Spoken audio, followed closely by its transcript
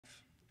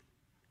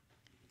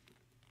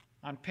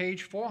On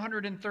page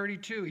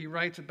 432, he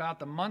writes about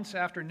the months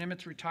after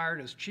Nimitz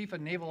retired as Chief of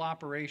Naval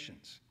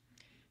Operations.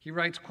 He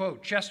writes,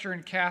 quote, Chester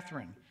and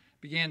Catherine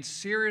began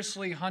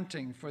seriously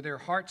hunting for their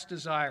heart's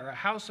desire, a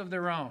house of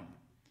their own,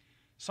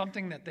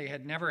 something that they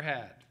had never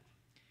had.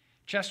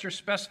 Chester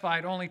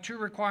specified only 2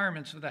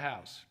 requirements for the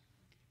house.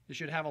 It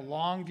should have a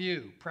long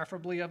view,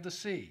 preferably of the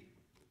sea.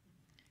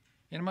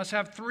 And it must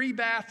have 3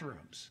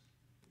 bathrooms,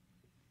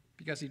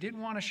 because he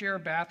didn't want to share a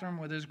bathroom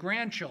with his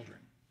grandchildren,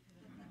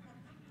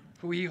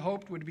 who he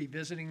hoped would be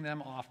visiting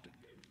them often,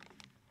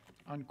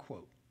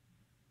 unquote.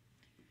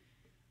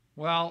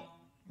 Well,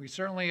 we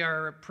certainly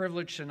are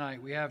privileged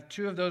tonight. We have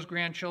 2 of those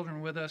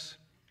grandchildren with us,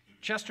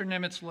 Chester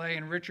Nimitz Lay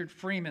and Richard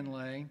Freeman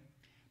Lay,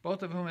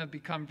 both of whom have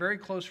become very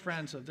close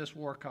friends of this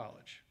War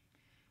College.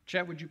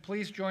 Chet, would you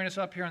please join us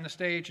up here on the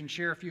stage and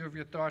share a few of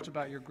your thoughts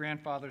about your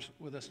grandfathers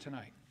with us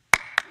tonight?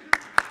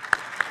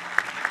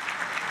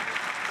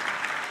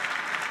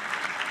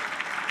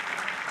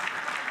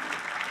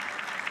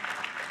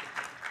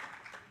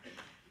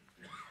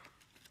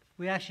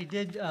 We actually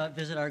did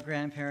visit our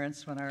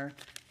grandparents when our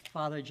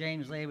father,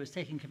 James Lay, was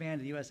taking command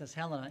of the USS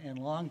Helena in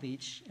Long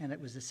Beach, and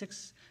it was the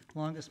 6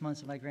 longest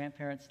months of my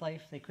grandparents'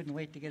 life. They couldn't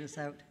wait to get us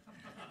out.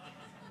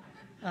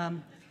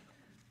 The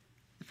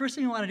first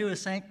thing we want to do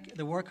is thank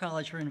the War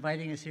College for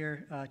inviting us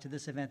here to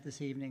this event this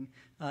evening.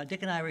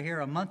 Dick and I were here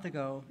a month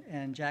ago,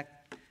 and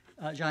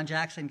John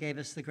Jackson gave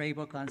us the Gray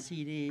Book on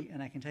CD,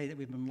 and I can tell you that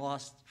we've been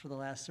lost for the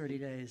last 30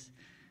 days.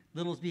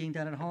 Little's being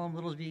done at home,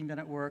 little's being done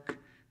at work.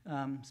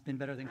 It's been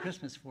better than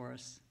Christmas for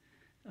us.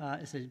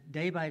 It's a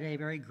day-by-day,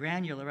 very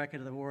granular record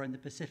of the war in the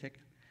Pacific.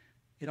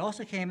 It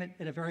also came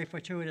at a very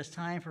fortuitous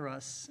time for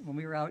us when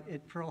we were out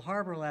at Pearl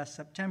Harbor last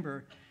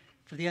September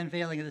for the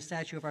unveiling of the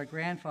statue of our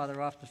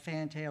grandfather off the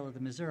fantail of the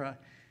Missouri.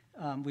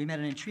 We met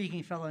an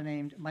intriguing fellow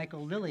named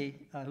Michael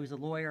Lilly, who's a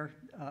lawyer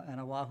on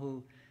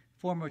Oahu,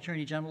 former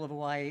Attorney General of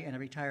Hawaii, and a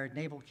retired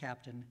naval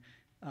captain.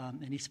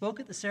 And he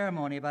spoke at the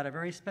ceremony about a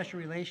very special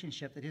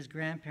relationship that his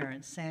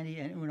grandparents, Sandy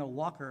and Una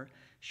Walker,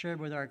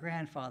 shared with our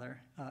grandfather.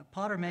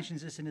 Potter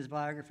mentions this in his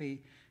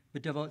biography,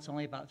 but devotes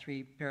only about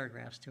 3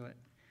 paragraphs to it.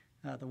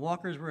 The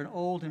Walkers were an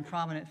old and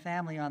prominent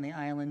family on the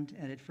island,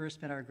 and had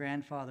first met our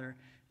grandfather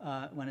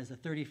when, as a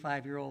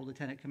 35-year-old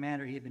lieutenant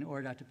commander, he had been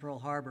ordered out to Pearl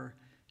Harbor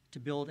to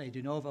build a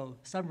de novo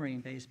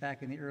submarine base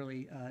back in the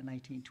early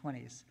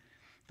 1920s.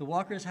 The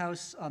Walkers'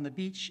 house on the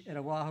beach at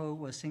Oahu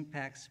was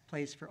Sinkpak's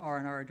place for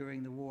R&R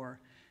during the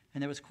war.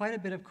 And there was quite a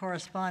bit of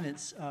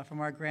correspondence from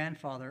our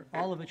grandfather,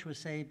 all of which was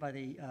saved by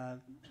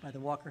the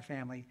Walker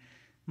family.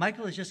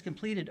 Michael has just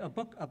completed a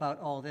book about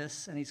all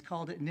this, and he's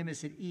called it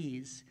Nimitz at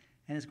Ease,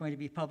 and it's going to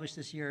be published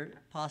this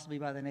year, possibly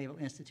by the Naval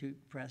Institute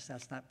Press.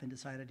 That's not been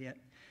decided yet.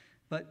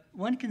 But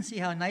one can see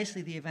how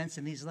nicely the events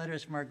in these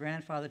letters from our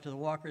grandfather to the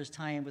Walkers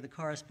tie in with the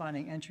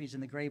corresponding entries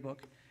in the Gray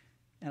Book.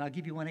 And I'll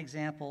give you one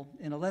example.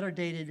 In a letter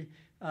dated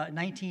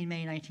 19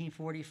 May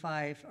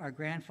 1945, our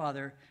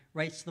grandfather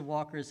writes to the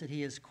Walkers that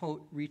he is,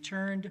 quote,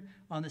 returned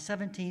on the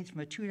 17th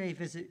from a 2-day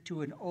visit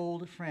to an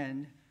old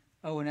friend,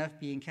 O and F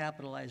being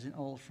capitalized, an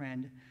old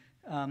friend,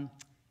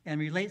 and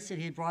relates that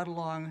he had brought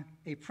along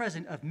a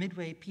present of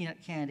Midway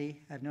peanut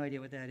candy, I have no idea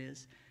what that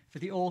is, for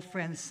the old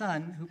friend's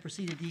son, who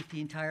proceeded to eat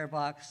the entire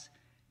box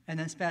and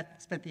then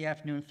spent the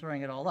afternoon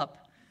throwing it all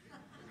up.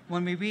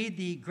 When we read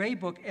the Gray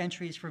Book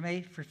entries for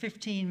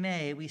 15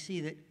 May, we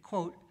see that,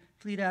 quote,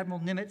 Fleet Admiral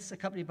Nimitz,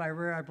 accompanied by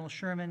Rear Admiral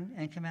Sherman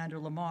and Commander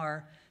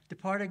Lamar,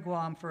 departed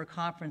Guam for a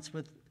conference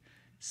with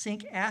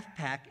Sink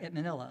AFPAC at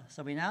Manila.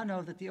 So we now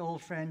know that the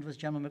old friend was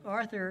General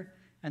MacArthur,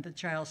 and the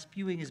child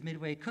spewing his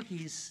Midway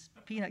cookies,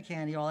 peanut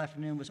candy all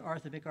afternoon was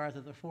Arthur MacArthur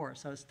IV.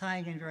 So it's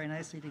tying in very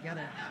nicely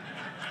together.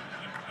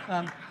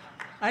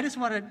 I just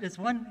wanted, there's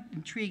one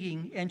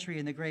intriguing entry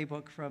in the Gray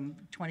Book from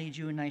 20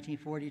 June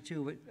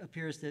 1942. It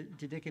appears to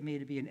Dick and me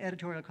to be an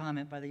editorial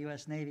comment by the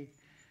U.S. Navy.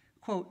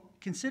 Quote,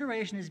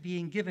 consideration is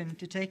being given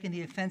to taking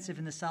the offensive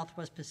in the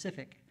Southwest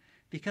Pacific.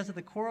 Because of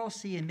the Coral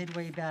Sea and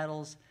Midway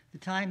battles, the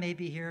time may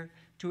be here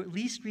to at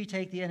least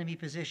retake the enemy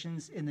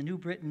positions in the New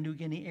Britain, New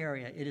Guinea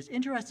area. It is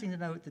interesting to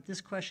note that this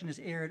question is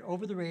aired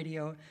over the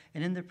radio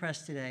and in the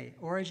press today.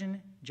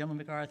 Origin, General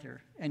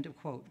MacArthur, end of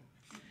quote.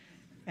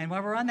 And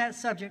while we're on that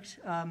subject,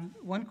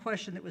 one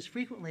question that was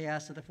frequently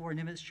asked of the 4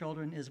 Nimitz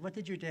children is, what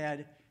did your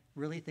dad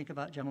really think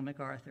about General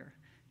MacArthur?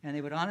 And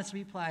they would honestly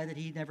reply that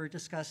he never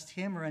discussed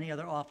him or any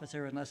other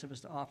officer unless it was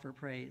to offer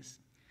praise.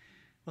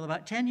 Well,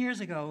 about 10 years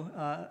ago,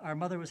 our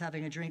mother was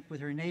having a drink with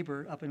her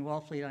neighbor up in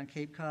Wellfleet on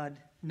Cape Cod,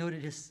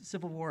 noted his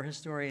Civil War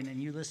historian and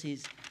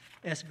Ulysses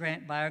S.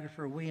 Grant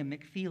biographer William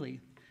McFeely.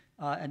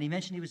 And he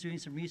mentioned he was doing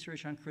some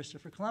research on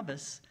Christopher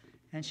Columbus.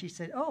 And she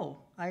said, oh,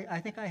 I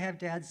think I have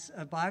Dad's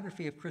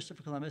biography of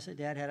Christopher Columbus that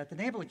Dad had at the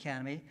Naval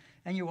Academy,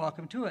 and you're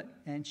welcome to it.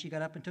 And she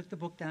got up and took the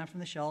book down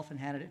from the shelf and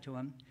handed it to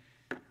him.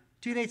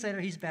 2 days later,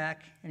 he's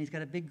back, and he's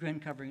got a big grin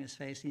covering his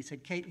face. And he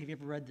said, Kate, have you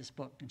ever read this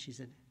book? And she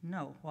said,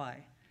 no,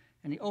 why?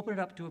 And he opened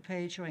it up to a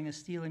page showing a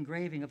steel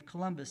engraving of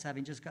Columbus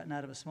having just gotten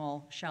out of a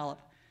small shallop,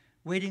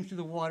 wading through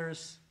the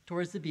waters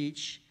towards the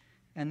beach,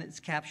 and it's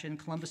captioned,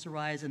 "Columbus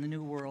Arrives in the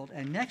New World."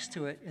 And next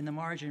to it, in the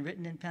margin,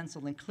 written in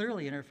pencil and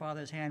clearly in her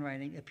father's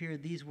handwriting,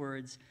 appeared these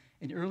words,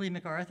 "In early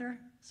MacArthur?"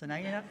 So now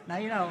you know. Now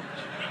you know.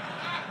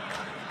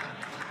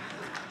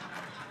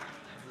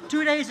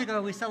 2 days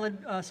ago, we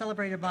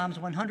celebrated Mom's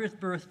 100th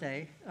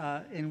birthday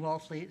in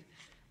Wellfleet.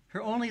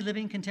 Her only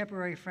living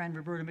contemporary friend,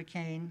 Roberta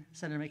McCain,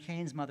 Senator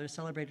McCain's mother,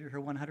 celebrated her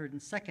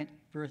 102nd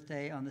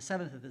birthday on the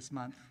 7th of this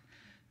month.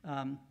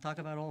 Talk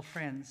about old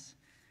friends.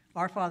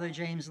 Our father,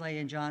 James Lay,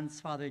 and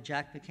John's father,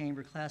 Jack McCain,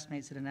 were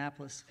classmates at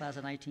Annapolis, class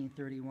of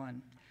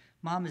 1931.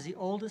 Mom is the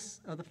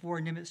oldest of the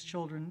 4 Nimitz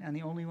children and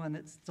the only one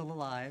that's still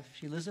alive.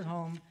 She lives at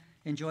home,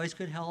 enjoys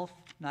good health,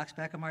 knocks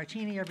back a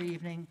martini every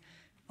evening,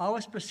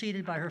 always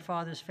preceded by her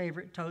father's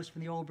favorite toast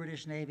from the old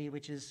British Navy,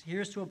 which is,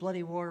 "Here's to a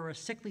bloody war or a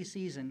sickly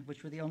season,"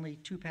 which were the only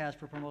 2 paths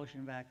for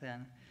promotion back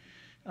then.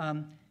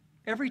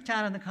 Every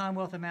town in the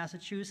Commonwealth of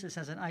Massachusetts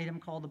has an item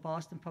called the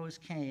Boston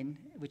Post cane,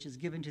 which is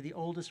given to the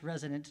oldest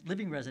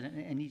living resident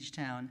in each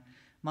town.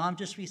 Mom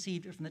just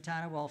received it from the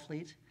town of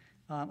Wellfleet,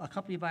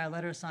 accompanied by a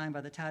letter signed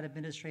by the town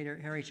administrator,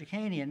 Harry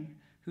Chicanian,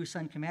 whose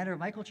son, Commander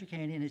Michael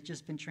Chicanian, has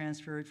just been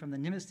transferred from the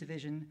Nimitz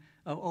Division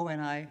of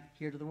ONI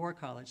here to the War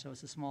College, so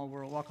it's a small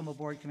world. Welcome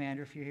aboard,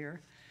 Commander, if you're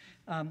here.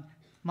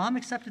 Mom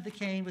accepted the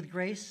cane with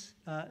grace,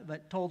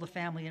 but told the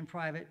family in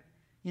private,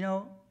 "You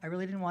know, I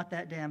really didn't want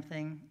that damn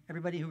thing.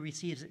 Everybody who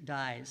receives it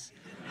dies."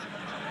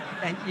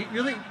 And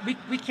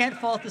we can't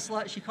fault this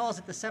lot. She calls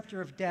it the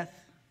scepter of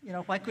death. You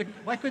know, why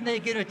couldn't they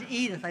give it to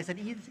Edith? I said,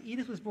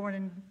 Edith was born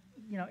in,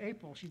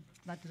 April. She's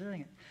not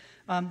deserving it.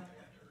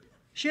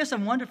 She has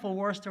some wonderful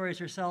war stories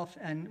herself,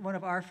 and one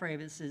of our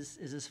favorites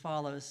is as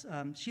follows.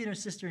 She and her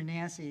sister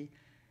Nancy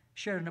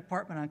shared an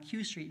apartment on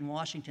Q Street in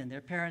Washington.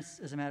 Their parents,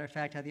 as a matter of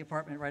fact, had the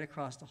apartment right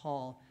across the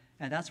hall,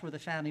 and that's where the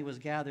family was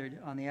gathered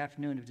on the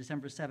afternoon of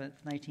December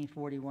 7th,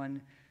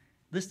 1941,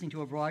 listening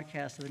to a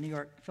broadcast of the New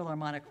York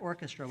Philharmonic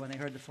Orchestra when they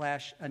heard the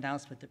flash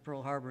announcement that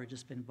Pearl Harbor had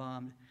just been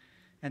bombed.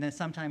 And then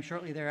sometime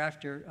shortly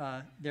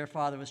thereafter, their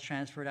father was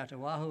transferred out to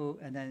Oahu,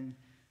 and then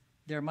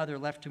their mother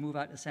left to move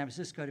out to San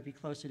Francisco to be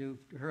closer to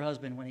her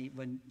husband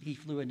when he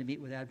flew in to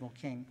meet with Admiral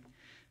King.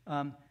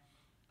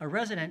 A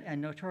resident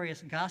and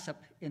notorious gossip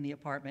in the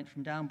apartment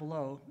from down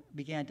below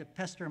began to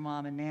pester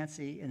Mom and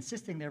Nancy,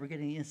 insisting they were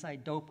getting the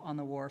inside dope on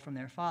the war from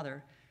their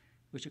father,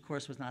 which of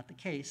course was not the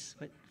case.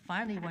 But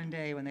finally one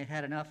day when they'd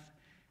had enough,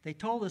 they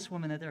told this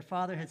woman that their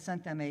father had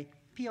sent them a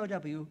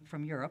POW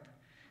from Europe,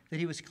 that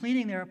he was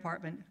cleaning their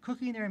apartment,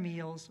 cooking their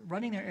meals,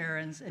 running their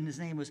errands, and his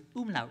name was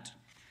Umlaut.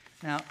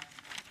 Now,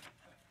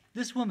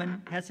 this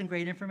woman had some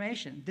great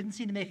information. Didn't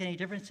seem to make any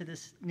difference to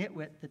this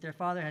nitwit that their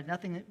father had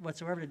nothing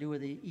whatsoever to do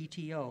with the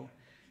ETO.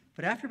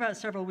 But after about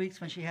several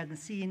weeks, when she hadn't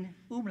seen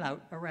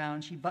Umlaut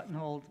around, she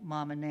buttonholed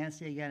Mom and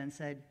Nancy again and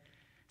said,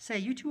 "Say,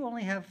 you two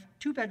only have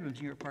 2 bedrooms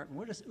in your apartment.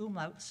 Where does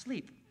Umlaut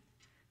sleep?"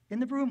 "In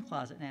the broom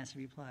closet," Nancy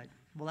replied.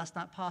 "Well, that's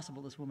not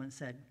possible," this woman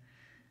said.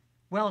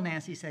 "Well,"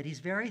 Nancy said,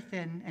 "he's very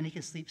thin and he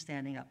can sleep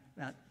standing up."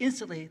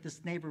 Instantly,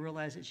 this neighbor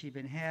realized that she'd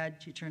been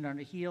had. She turned on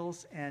her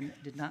heels and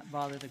did not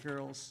bother the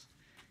girls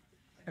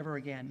ever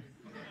again.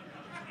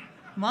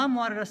 Mom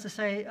wanted us to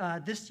say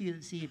this to you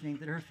this evening,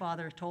 that her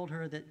father told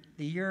her that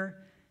the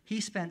year he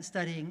spent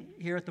studying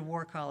here at the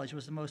War College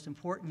was the most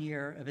important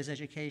year of his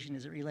education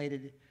as it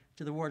related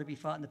to the war to be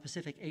fought in the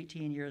Pacific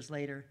 18 years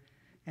later.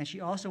 And she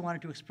also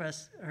wanted to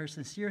express her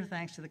sincere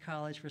thanks to the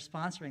college for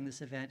sponsoring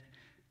this event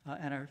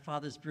and our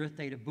father's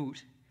birthday to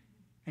boot,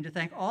 and to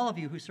thank all of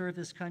you who served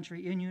this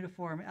country in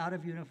uniform, out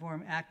of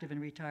uniform, active and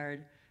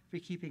retired, for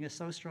keeping us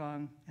so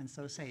strong and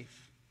so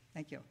safe.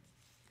 Thank you.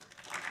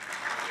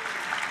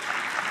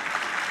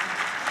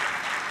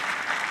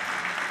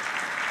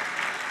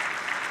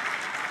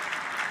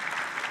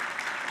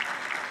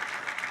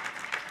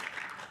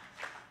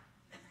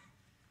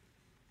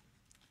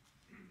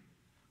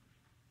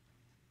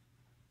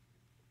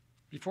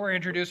 Before I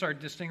introduce our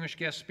distinguished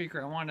guest speaker,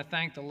 I want to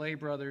thank the Lay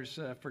brothers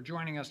for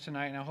joining us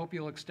tonight, and I hope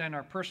you'll extend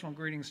our personal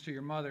greetings to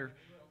your mother,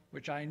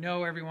 which I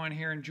know everyone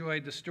here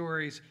enjoyed the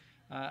stories.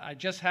 I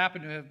just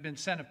happened to have been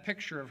sent a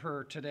picture of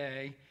her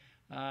today,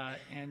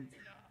 and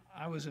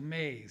I was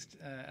amazed.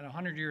 At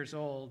 100 years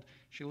old,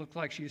 she looked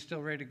like she was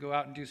still ready to go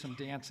out and do some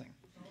dancing.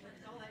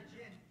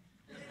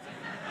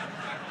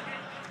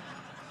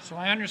 So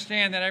I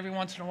understand that every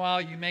once in a while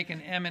you make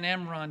an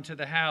M&M run to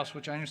the house,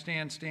 which I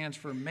understand stands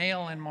for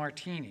Mail and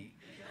Martini.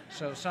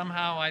 So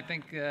somehow I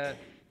think the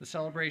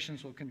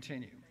celebrations will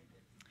continue.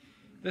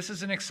 This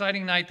is an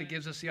exciting night that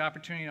gives us the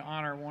opportunity to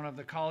honor one of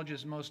the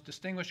college's most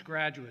distinguished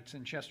graduates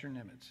in Chester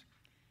Nimitz.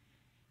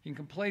 He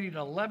completed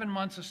 11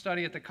 months of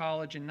study at the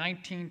college in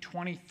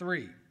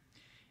 1923.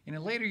 In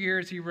later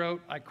years, he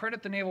wrote, "I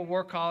credit the Naval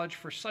War College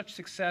for such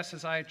success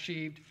as I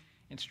achieved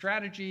in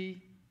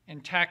strategy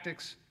and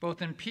tactics,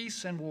 both in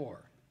peace and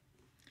war."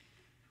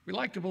 We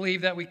like to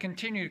believe that we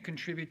continue to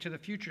contribute to the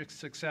future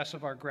success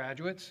of our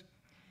graduates.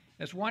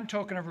 As one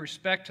token of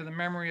respect to the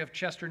memory of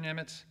Chester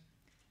Nimitz,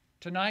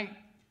 tonight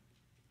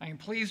I am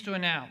pleased to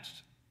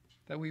announce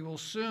that we will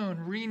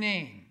soon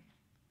rename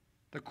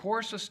the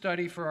course of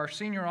study for our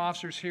senior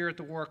officers here at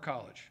the War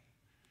College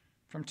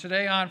From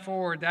today on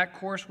forward, that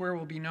courseware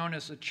will be known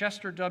as the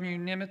Chester W.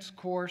 Nimitz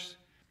Course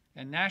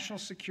in National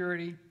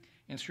Security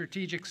and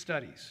Strategic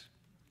Studies.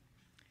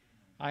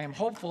 I am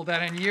hopeful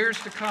that in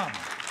years to come,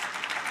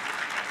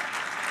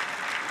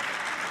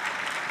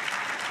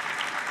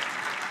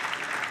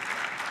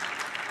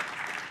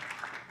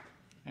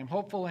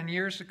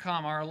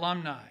 our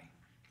alumni,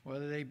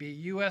 whether they be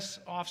U.S.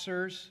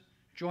 officers,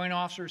 joint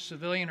officers,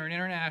 civilian, or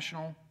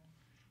international,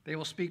 they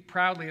will speak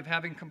proudly of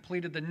having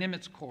completed the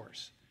Nimitz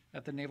course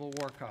at the Naval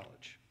War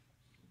College.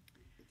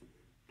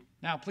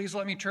 Now, please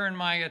let me turn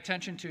my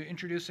attention to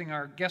introducing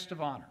our guest of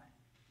honor.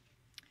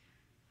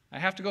 I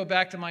have to go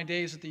back to my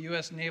days at the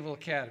U.S. Naval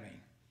Academy.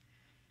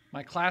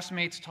 My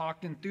classmates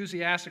talked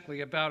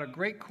enthusiastically about a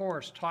great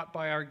course taught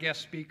by our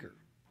guest speaker,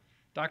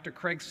 Dr.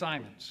 Craig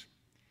Simons.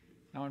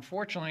 Now,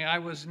 unfortunately, I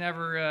was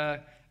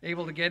never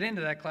able to get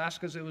into that class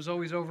because it was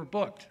always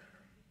overbooked.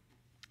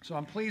 So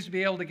I'm pleased to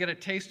be able to get a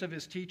taste of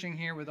his teaching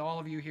here with all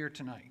of you here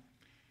tonight.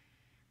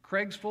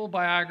 Craig's full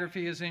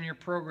biography is in your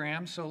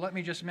program, so let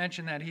me just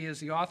mention that he is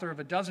the author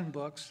of 12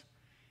 books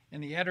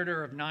and the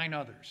editor of 9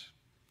 others.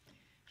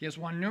 He has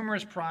won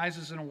numerous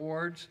prizes and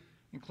awards,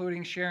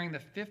 including sharing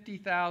the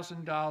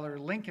 $50,000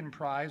 Lincoln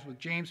Prize with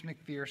James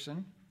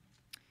McPherson.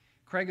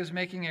 Craig is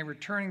making a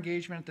return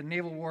engagement at the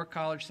Naval War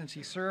College since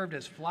he served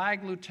as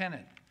Flag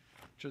Lieutenant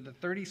to the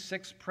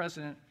 36th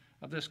president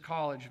of this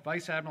college,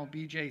 Vice Admiral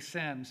B.J.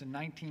 Semmes, in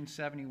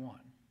 1971.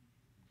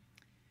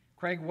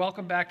 Craig,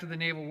 welcome back to the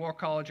Naval War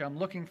College. I'm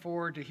looking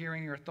forward to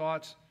hearing your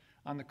thoughts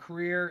on the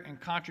career and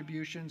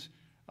contributions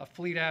of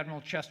Fleet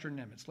Admiral Chester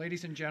Nimitz.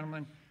 Ladies and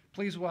gentlemen,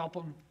 please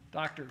welcome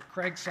Dr.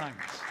 Craig Simons.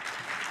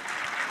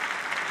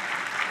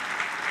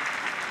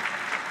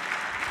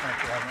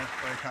 Thank you, Admiral.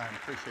 Very kind.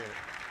 Appreciate it.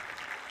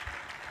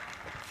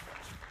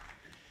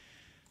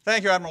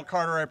 Thank you, Admiral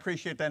Carter. I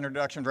appreciate the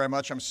introduction very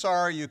much. I'm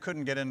sorry you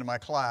couldn't get into my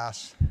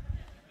class.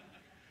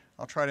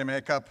 I'll try to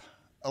make up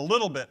a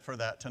little bit for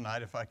that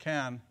tonight if I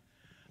can.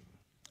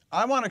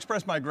 I want to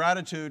express my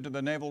gratitude to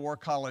the Naval War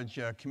College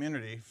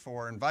community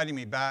for inviting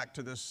me back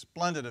to this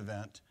splendid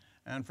event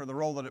and for the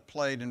role that it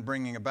played in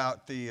bringing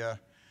about the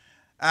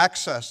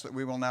access that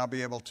we will now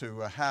be able to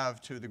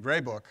have to the Gray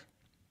Book.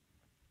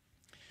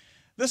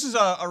 This is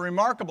a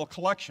remarkable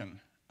collection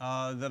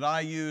that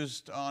I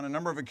used on a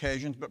number of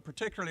occasions, but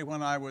particularly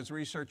when I was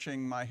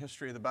researching my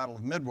history of the Battle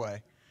of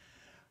Midway.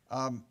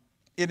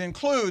 It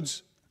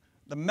includes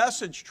the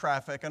message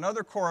traffic and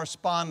other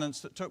correspondence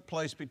that took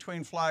place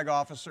between flag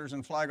officers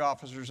and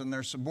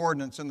their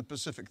subordinates in the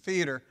Pacific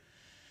Theater,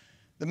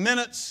 the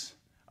minutes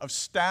of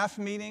staff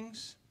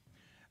meetings,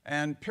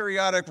 and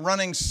periodic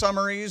running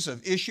summaries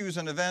of issues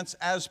and events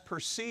as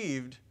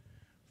perceived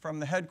from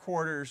the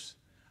headquarters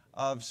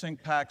of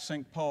CINCPAC,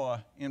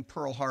 CINCPOA in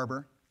Pearl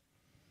Harbor.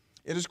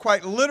 It is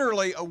quite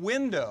literally a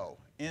window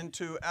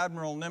into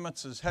Admiral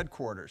Nimitz's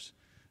headquarters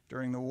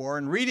during the war,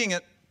 and reading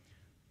it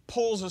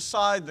pulls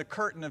aside the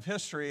curtain of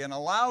history and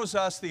allows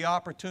us the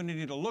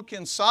opportunity to look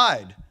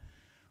inside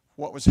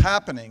what was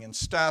happening in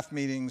staff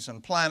meetings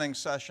and planning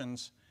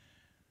sessions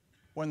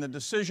when the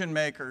decision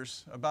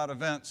makers about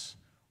events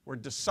were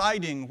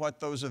deciding what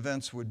those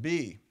events would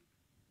be.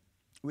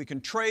 We can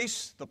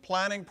trace the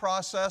planning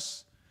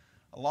process,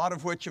 a lot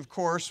of which, of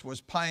course, was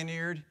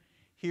pioneered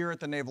here at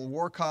the Naval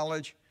War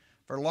College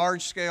for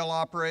large-scale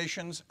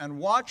operations, and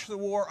watch the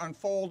war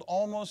unfold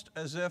almost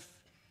as if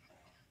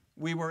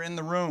we were in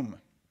the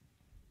room.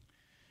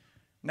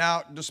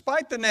 Now,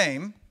 despite the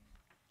name,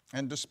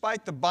 and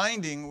despite the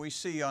binding we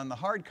see on the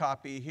hard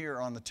copy here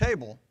on the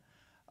table,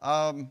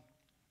 I've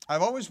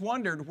always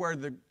wondered where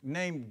the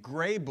name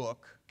Gray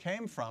Book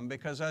came from,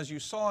 because as you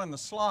saw in the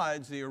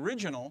slides, the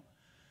original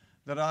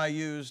that I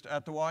used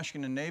at the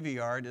Washington Navy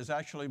Yard is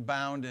actually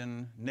bound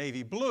in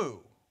navy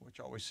blue, which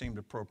always seemed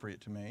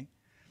appropriate to me.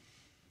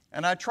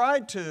 And I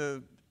tried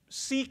to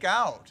seek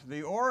out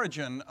the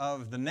origin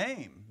of the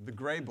name, the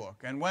Gray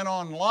Book, and went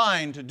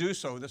online to do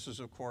so. This is,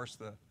 of course,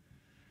 the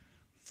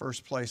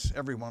first place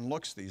everyone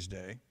looks these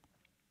days.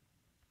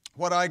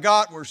 What I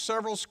got were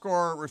several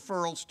score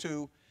referrals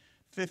to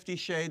 50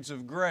 Shades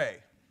of Gray.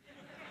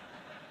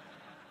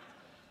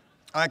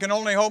 I can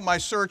only hope my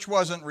search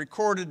wasn't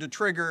recorded to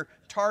trigger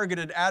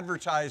targeted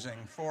advertising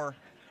for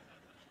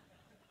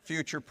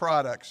future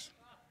products.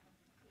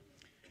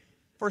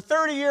 For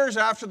 30 years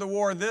after the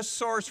war, this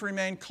source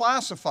remained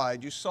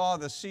classified. You saw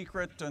the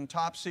secret and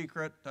top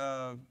secret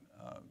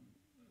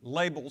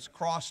labels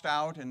crossed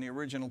out in the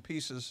original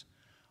pieces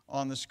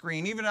on the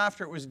screen. Even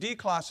after it was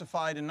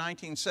declassified in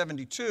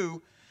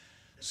 1972,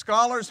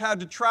 scholars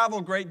had to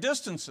travel great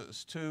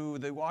distances to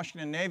the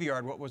Washington Navy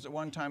Yard, what was at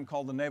one time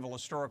called the Naval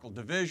Historical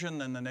Division,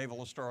 then the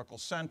Naval Historical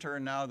Center,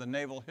 and now the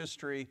Naval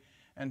History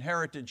and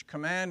Heritage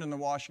Command in the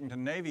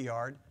Washington Navy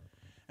Yard.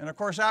 And of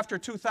course, after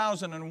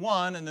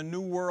 2001 and the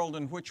new world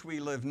in which we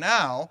live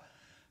now,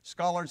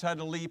 scholars had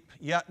to leap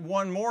yet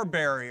one more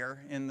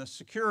barrier in the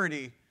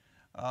security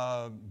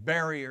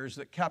barriers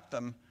that kept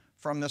them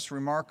from this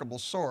remarkable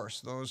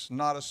source. Those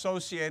not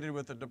associated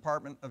with the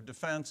Department of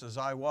Defense, as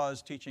I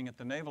was teaching at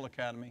the Naval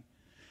Academy,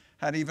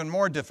 had even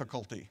more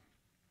difficulty.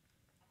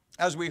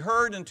 As we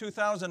heard in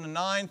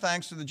 2009,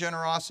 thanks to the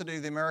generosity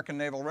of the American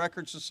Naval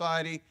Record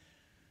Society,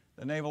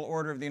 the Naval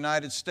Order of the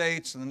United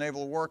States, and the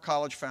Naval War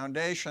College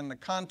Foundation, the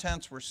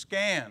contents were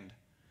scanned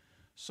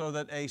so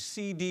that a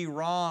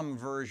CD-ROM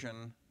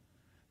version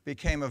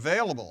became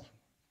available.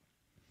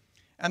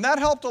 And that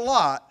helped a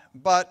lot,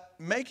 but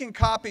making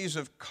copies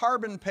of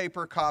carbon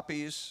paper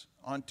copies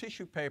on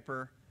tissue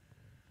paper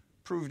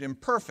proved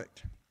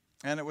imperfect.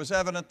 And it was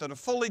evident that a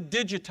fully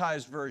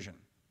digitized version,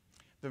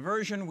 the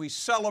version we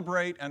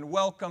celebrate and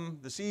welcome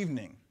this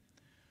evening,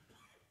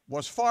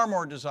 was far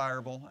more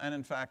desirable and,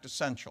 in fact,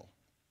 essential.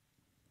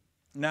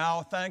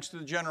 Now, thanks to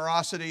the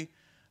generosity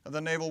of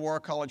the Naval War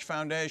College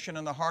Foundation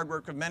and the hard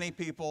work of many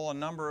people, a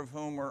number of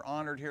whom were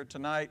honored here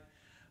tonight,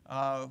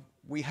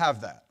 we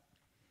have that.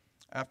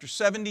 After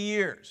 70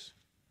 years,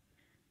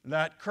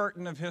 that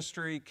curtain of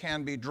history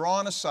can be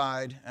drawn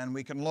aside and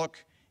we can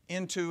look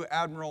into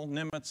Admiral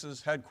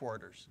Nimitz's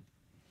headquarters.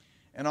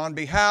 And on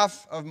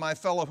behalf of my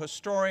fellow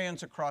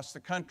historians across the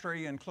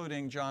country,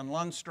 including John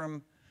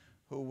Lundstrom,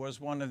 who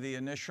was one of the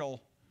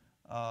initial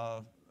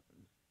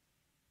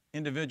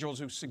individuals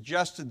who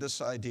suggested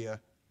this idea,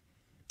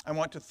 I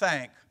want to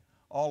thank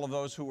all of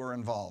those who were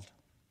involved.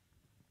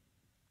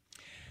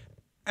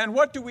 And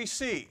what do we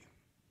see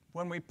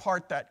when we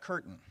part that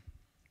curtain?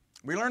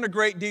 We learn a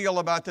great deal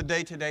about the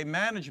day-to-day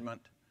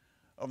management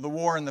of the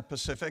war in the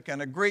Pacific,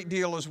 and a great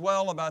deal as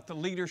well about the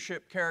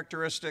leadership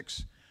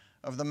characteristics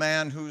of the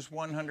man whose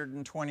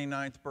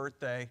 129th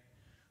birthday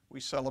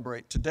we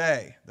celebrate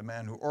today, the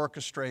man who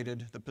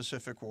orchestrated the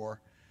Pacific War,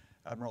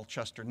 Admiral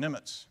Chester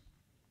Nimitz.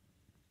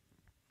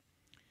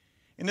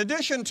 In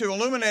addition to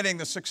illuminating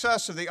the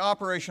success of the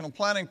operational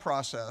planning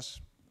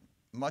process,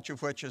 much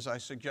of which, as I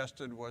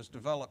suggested, was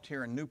developed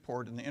here in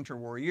Newport in the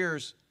interwar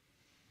years,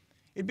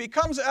 it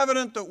becomes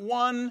evident that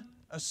one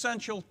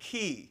essential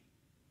key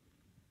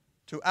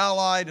to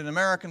Allied and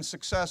American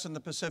success in the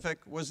Pacific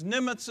was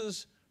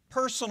Nimitz's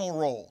personal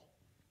role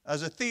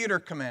as a theater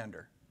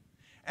commander,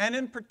 and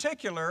in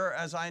particular,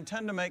 as I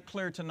intend to make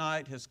clear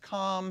tonight, his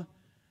calm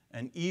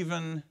and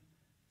even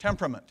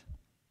temperament.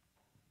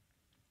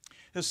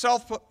 His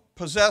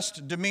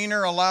self-possessed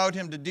demeanor allowed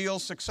him to deal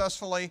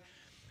successfully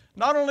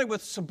not only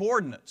with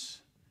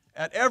subordinates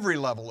at every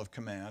level of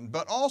command,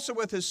 but also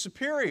with his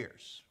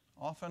superiors,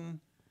 often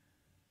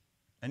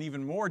an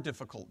even more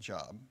difficult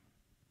job,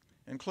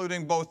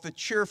 including both the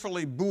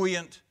cheerfully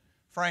buoyant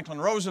Franklin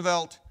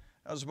Roosevelt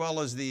as well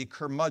as the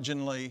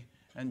curmudgeonly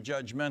and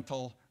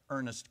judgmental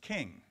Ernest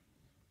King.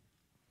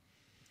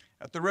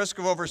 At the risk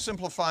of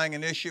oversimplifying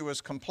an issue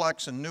as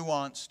complex and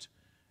nuanced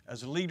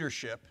as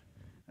leadership,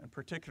 and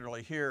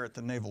particularly here at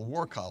the Naval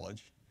War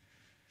College,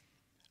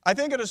 I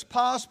think it is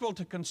possible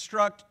to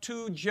construct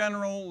two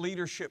general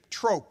leadership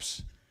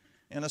tropes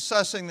in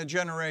assessing the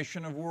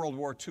generation of World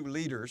War II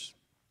leaders.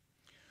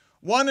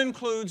 One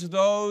includes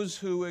those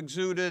who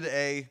exuded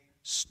a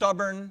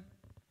stubborn,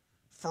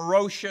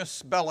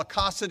 ferocious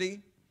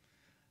bellicosity,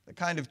 the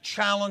kind of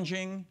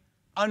challenging,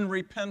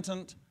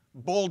 unrepentant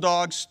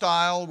bulldog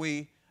style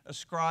we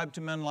ascribe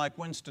to men like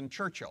Winston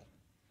Churchill.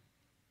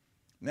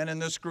 Men in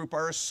this group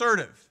are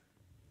assertive,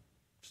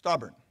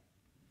 stubborn,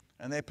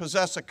 and they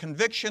possess a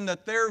conviction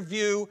that their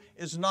view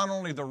is not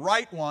only the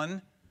right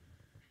one,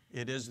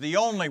 it is the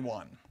only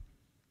one.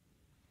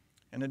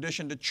 In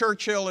addition to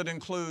Churchill, it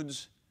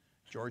includes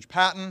George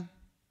Patton,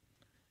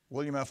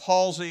 William F.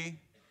 Halsey,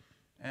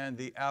 and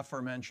the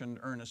aforementioned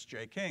Ernest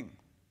J. King.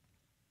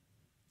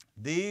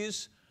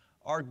 These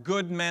are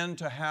good men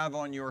to have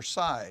on your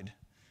side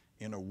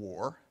in a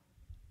war.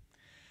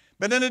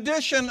 But in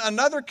addition,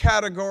 another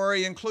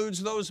category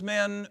includes those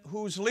men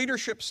whose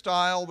leadership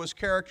style was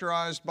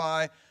characterized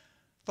by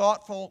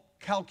thoughtful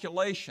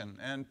calculation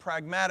and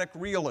pragmatic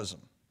realism.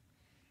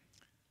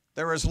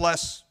 There is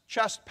less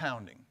chest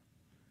pounding,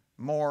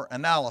 more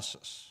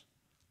analysis,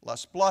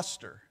 less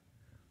bluster,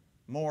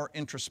 more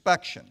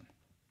introspection.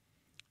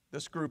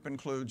 This group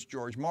includes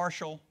George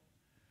Marshall,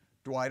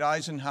 Dwight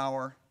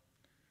Eisenhower,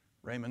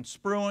 Raymond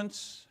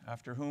Spruance,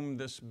 after whom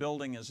this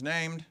building is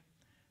named,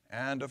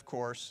 and of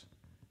course,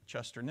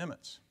 Chester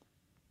Nimitz.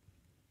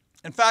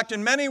 In fact,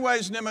 in many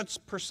ways, Nimitz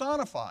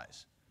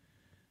personifies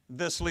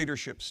this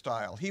leadership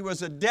style. He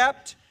was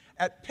adept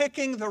at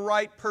picking the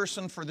right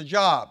person for the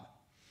job,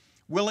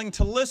 willing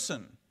to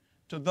listen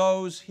to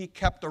those he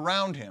kept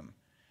around him,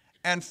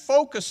 and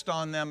focused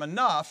on them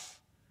enough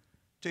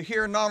to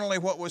hear not only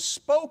what was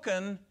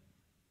spoken,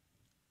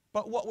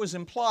 but what was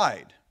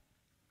implied.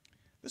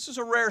 This is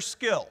a rare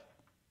skill,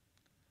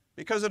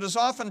 because it is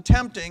often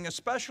tempting,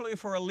 especially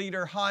for a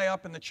leader high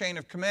up in the chain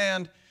of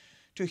command,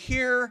 to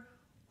hear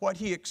what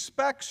he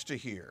expects to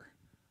hear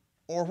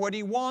or what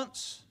he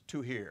wants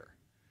to hear.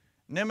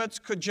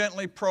 Nimitz could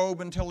gently probe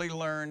until he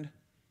learned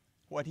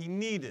what he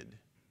needed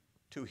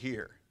to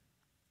hear.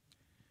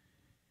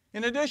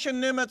 In addition,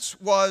 Nimitz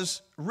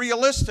was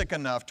realistic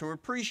enough to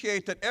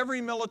appreciate that every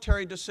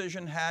military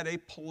decision had a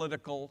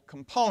political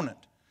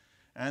component,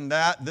 and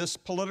that this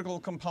political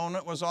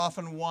component was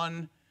often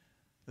one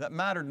that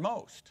mattered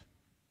most.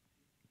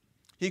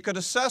 He could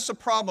assess a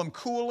problem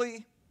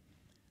coolly,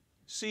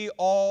 see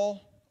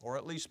all or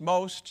at least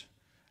most,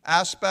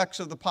 aspects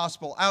of the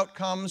possible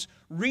outcomes,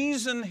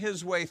 reason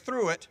his way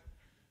through it,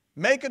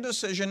 make a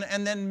decision,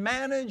 and then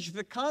manage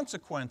the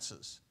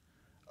consequences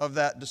of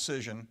that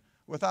decision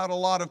without a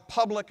lot of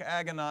public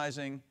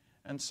agonizing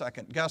and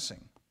second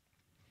guessing.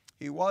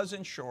 He was,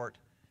 in short,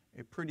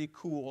 a pretty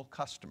cool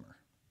customer.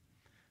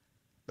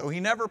 Though he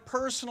never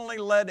personally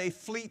led a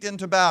fleet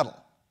into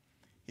battle,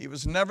 he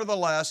was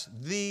nevertheless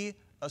the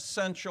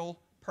essential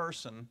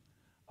person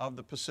of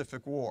the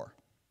Pacific War.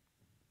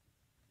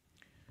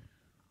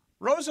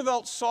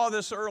 Roosevelt saw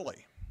this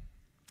early.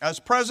 As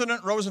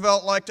president,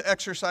 Roosevelt liked to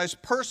exercise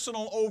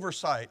personal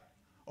oversight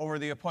over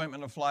the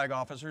appointment of flag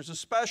officers,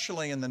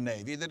 especially in the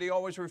Navy, that he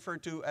always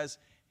referred to as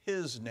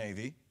his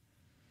Navy.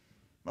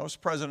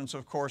 Most presidents,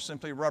 of course,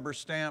 simply rubber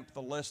stamp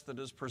the list that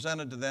is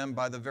presented to them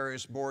by the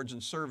various boards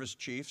and service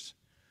chiefs,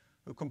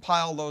 who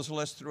compile those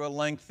lists through a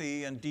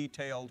lengthy and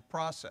detailed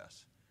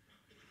process.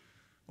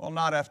 Well,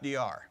 not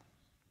FDR.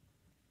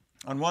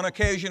 On one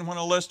occasion, when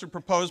a list of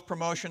proposed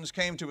promotions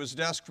came to his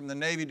desk from the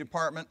Navy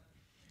Department,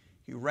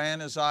 he ran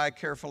his eye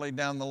carefully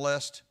down the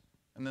list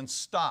and then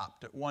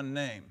stopped at one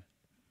name.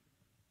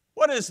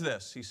 "What is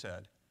this?" he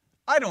said.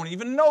 "I don't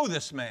even know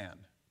this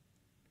man."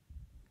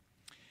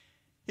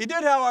 He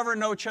did, however,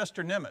 know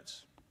Chester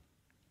Nimitz.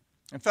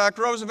 In fact,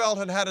 Roosevelt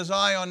had had his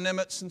eye on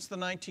Nimitz since the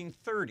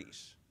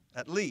 1930s,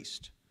 at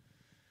least,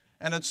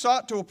 and had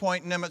sought to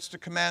appoint Nimitz to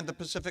command the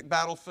Pacific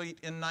Battle Fleet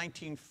in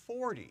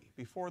 1940,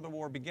 before the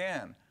war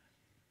began.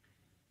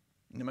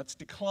 Nimitz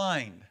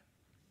declined,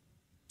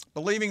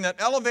 believing that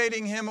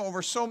elevating him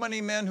over so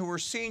many men who were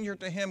senior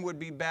to him would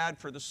be bad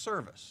for the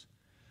service.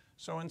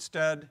 So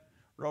instead,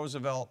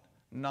 Roosevelt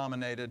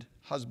nominated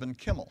husband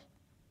Kimmel.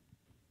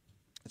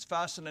 It's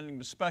fascinating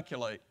to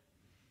speculate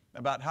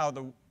about how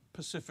the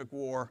Pacific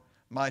War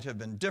might have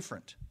been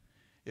different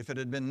if it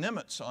had been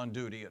Nimitz on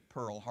duty at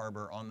Pearl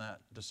Harbor on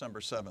that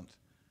December 7th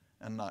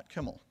and not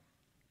Kimmel.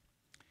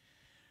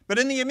 But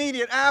in the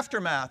immediate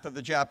aftermath of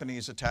the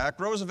Japanese attack,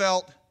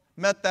 Roosevelt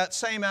met that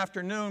same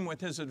afternoon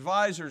with his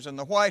advisors in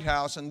the White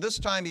House, and this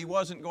time he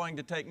wasn't going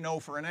to take no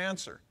for an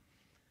answer.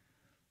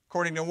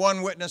 According to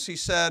one witness, he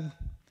said,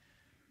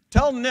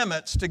 "Tell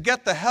Nimitz to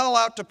get the hell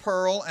out to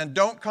Pearl and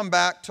don't come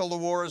back till the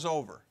war is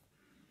over."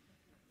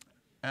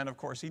 And of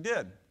course he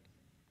did.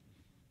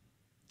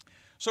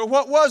 So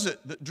what was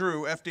it that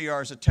drew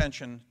FDR's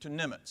attention to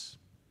Nimitz?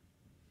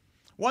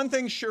 One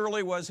thing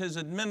surely was his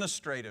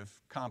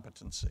administrative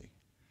competency.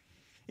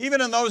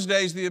 Even in those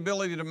days, the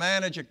ability to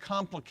manage a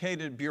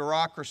complicated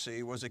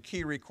bureaucracy was a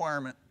key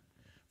requirement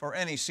for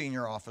any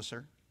senior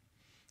officer.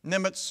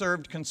 Nimitz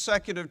served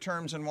consecutive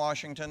terms in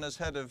Washington as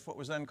head of what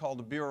was then called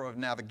the Bureau of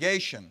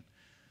Navigation,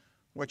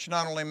 which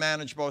not only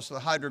managed both the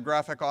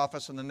Hydrographic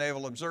Office and the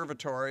Naval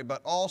Observatory,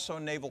 but also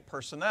naval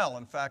personnel.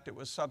 In fact, it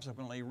was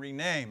subsequently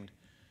renamed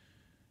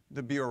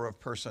the Bureau of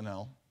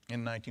Personnel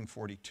in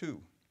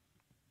 1942.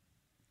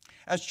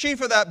 As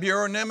chief of that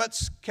bureau,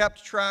 Nimitz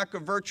kept track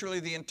of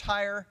virtually the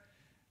entire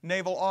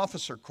Naval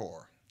Officer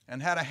Corps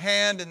and had a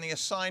hand in the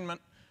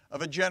assignment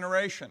of a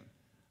generation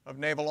of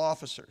naval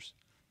officers.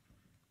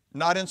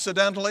 Not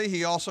incidentally,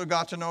 he also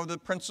got to know the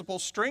principal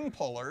string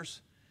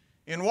pullers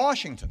in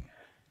Washington,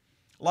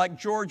 like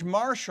George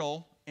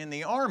Marshall in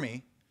the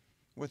Army,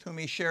 with whom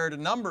he shared a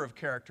number of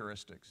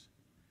characteristics.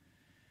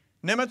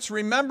 Nimitz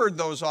remembered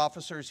those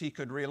officers he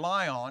could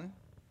rely on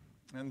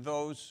and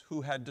those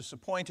who had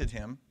disappointed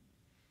him,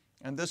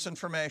 and this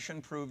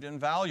information proved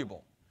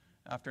invaluable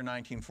after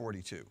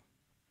 1942.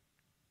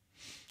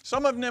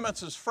 Some of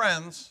Nimitz's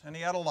friends, and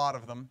he had a lot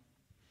of them,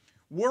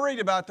 worried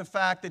about the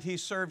fact that he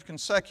served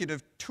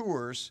consecutive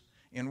tours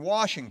in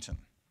Washington.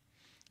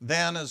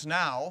 Then, as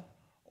now,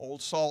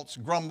 old salts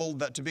grumbled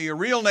that to be a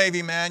real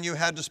Navy man you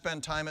had to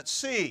spend time at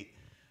sea,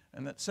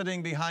 and that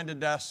sitting behind a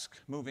desk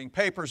moving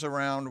papers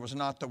around was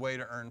not the way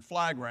to earn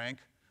flag rank,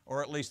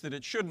 or at least that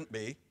it shouldn't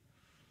be.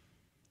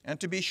 And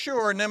to be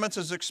sure,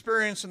 Nimitz's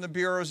experience in the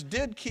bureaus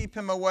did keep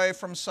him away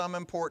from some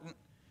important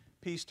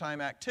peacetime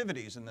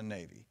activities in the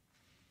Navy.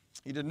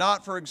 He did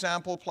not, for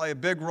example, play a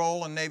big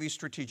role in Navy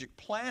strategic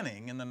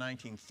planning in the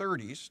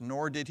 1930s,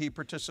 nor did he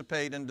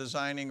participate in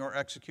designing or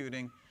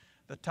executing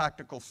the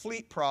tactical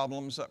fleet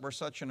problems that were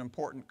such an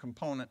important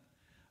component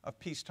of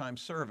peacetime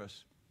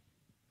service.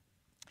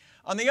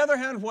 On the other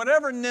hand,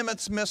 whatever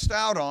Nimitz missed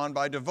out on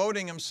by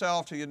devoting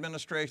himself to the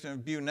administration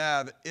of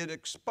BUNAV, it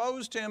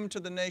exposed him to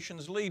the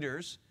nation's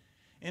leaders,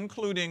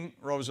 including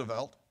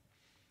Roosevelt,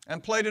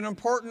 and played an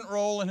important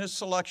role in his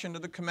selection to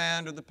the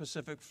command of the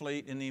Pacific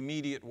Fleet in the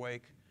immediate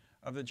wake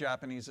of the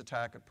Japanese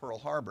attack at Pearl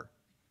Harbor.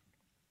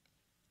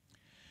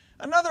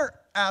 Another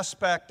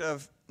aspect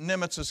of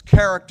Nimitz's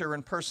character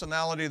and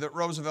personality that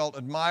Roosevelt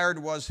admired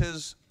was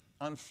his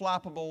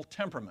unflappable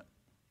temperament.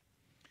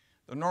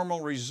 The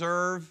normal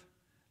reserve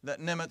that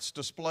Nimitz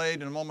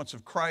displayed in moments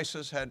of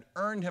crisis had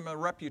earned him a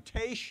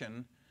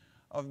reputation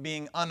of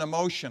being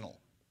unemotional.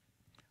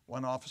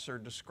 One officer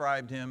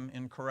described him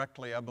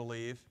incorrectly, I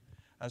believe,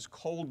 as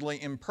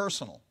coldly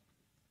impersonal.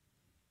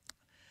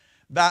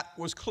 That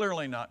was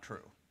clearly not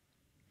true.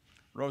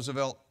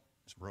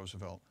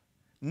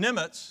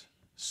 Nimitz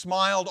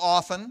smiled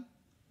often.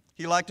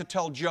 He liked to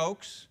tell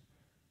jokes,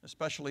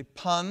 especially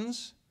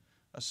puns.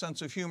 A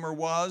sense of humor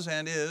was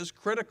and is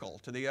critical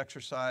to the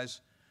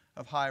exercise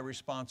of high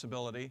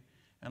responsibility,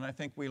 and I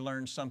think we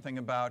learned something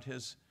about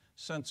his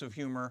sense of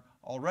humor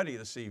already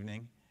this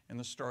evening in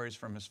the stories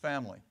from his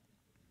family.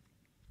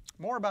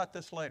 More about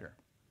this later.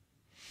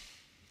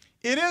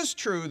 It is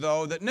true,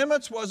 though, that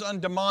Nimitz was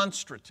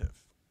undemonstrative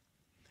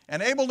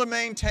and able to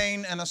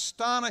maintain an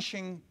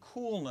astonishing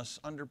coolness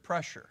under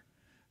pressure.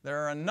 There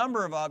are a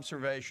number of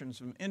observations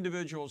from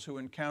individuals who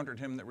encountered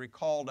him that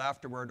recalled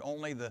afterward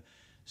only the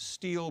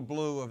steel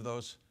blue of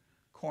those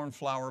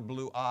cornflower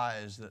blue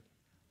eyes that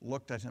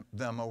looked at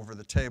them over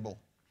the table.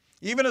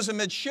 Even as a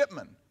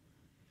midshipman,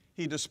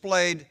 he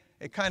displayed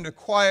a kind of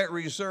quiet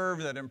reserve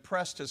that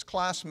impressed his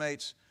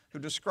classmates, who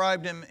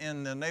described him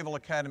in the Naval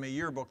Academy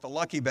yearbook, The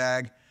Lucky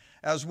Bag,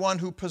 as one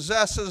who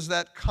possesses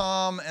that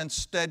calm and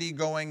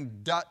steady-going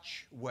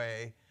Dutch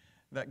way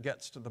that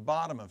gets to the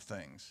bottom of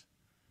things.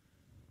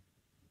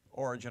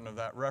 Origin of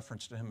that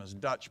reference to him as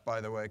Dutch, by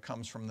the way,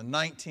 comes from the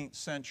 19th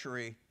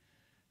century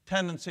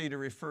tendency to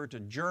refer to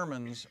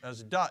Germans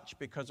as Dutch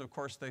because, of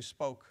course, they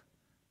spoke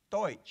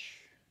Deutsch.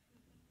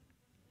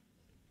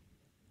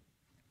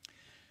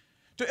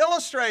 To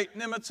illustrate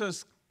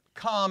Nimitz's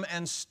calm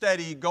and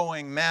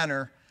steady-going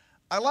manner,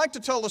 I like to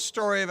tell the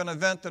story of an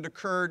event that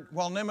occurred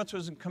while Nimitz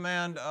was in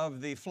command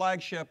of the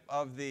flagship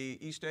of the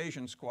East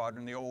Asian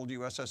Squadron, the old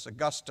USS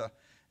Augusta,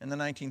 in the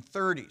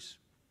 1930s.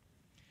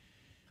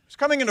 He was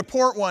coming into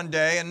port one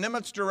day, and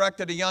Nimitz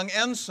directed a young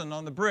ensign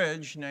on the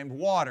bridge named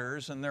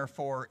Waters, and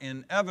therefore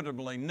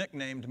inevitably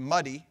nicknamed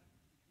Muddy,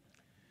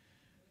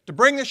 to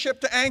bring the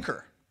ship to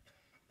anchor.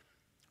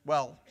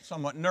 Well,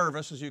 somewhat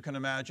nervous, as you can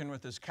imagine,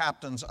 with his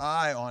captain's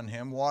eye on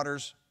him,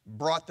 Waters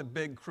brought the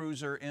big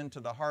cruiser into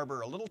the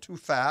harbor a little too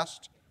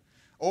fast,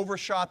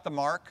 overshot the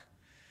mark,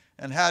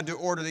 and had to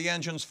order the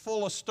engines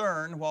full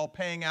astern while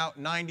paying out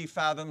 90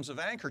 fathoms of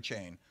anchor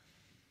chain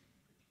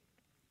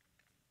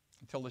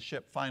until the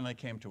ship finally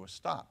came to a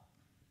stop.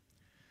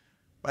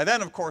 By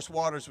then, of course,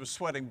 Waters was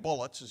sweating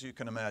bullets, as you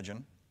can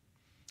imagine,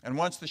 and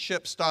once the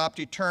ship stopped,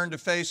 he turned to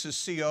face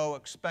his CO,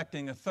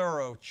 expecting a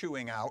thorough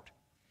chewing out.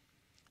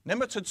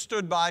 Nimitz had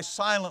stood by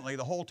silently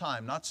the whole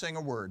time, not saying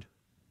a word.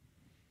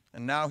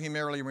 And now he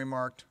merely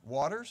remarked,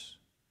 "Waters,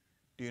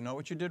 do you know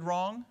what you did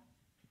wrong?"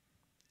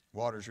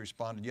 Waters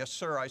responded, "Yes,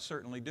 sir, I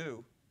certainly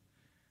do."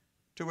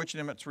 To which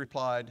Nimitz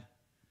replied,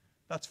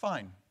 "That's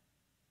fine.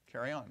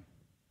 Carry on."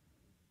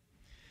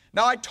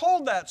 Now, I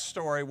told that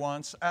story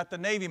once at the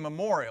Navy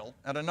Memorial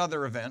at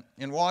another event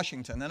in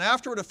Washington, and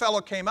afterward a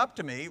fellow came up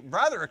to me,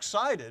 rather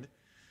excited,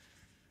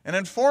 and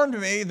informed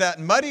me that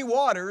Muddy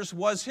Waters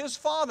was his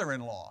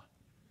father-in-law.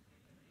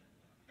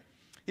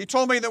 He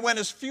told me that when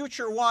his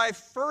future wife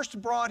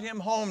first brought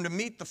him home to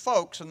meet the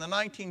folks in the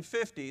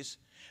 1950s,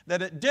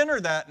 that at dinner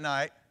that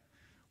night,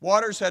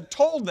 Waters had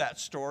told that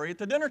story at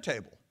the dinner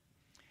table,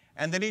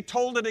 and that he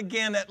told it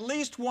again at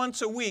least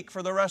once a week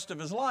for the rest of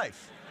his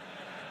life.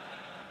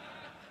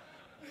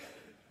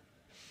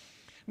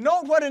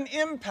 Note what an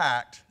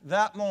impact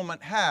that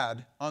moment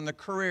had on the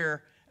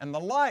career and the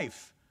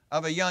life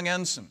of a young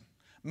ensign.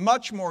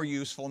 Much more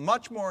useful,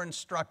 much more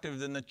instructive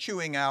than the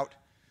chewing out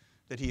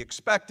that he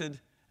expected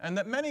and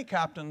that many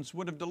captains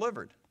would have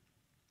delivered.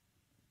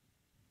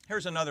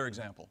 Here's another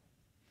example.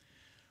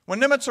 When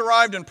Nimitz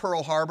arrived in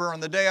Pearl Harbor on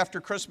the day after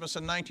Christmas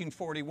in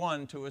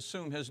 1941 to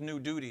assume his new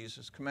duties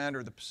as commander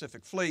of the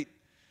Pacific Fleet,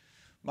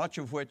 much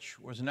of which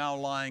was now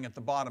lying at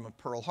the bottom of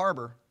Pearl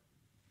Harbor,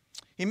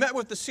 he met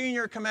with the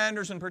senior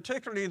commanders and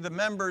particularly the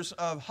members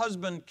of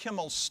Husband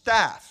Kimmel's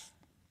staff,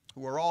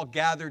 who were all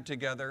gathered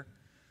together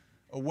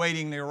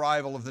awaiting the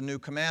arrival of the new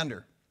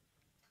commander,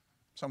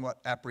 somewhat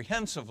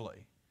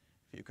apprehensively,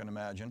 if you can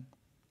imagine.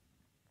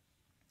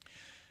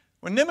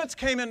 When Nimitz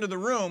came into the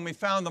room, we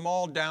found them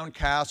all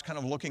downcast, kind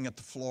of looking at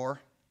the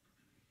floor.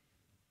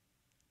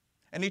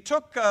 And he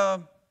took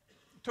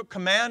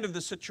command of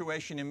the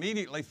situation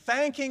immediately,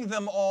 thanking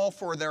them all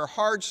for their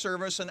hard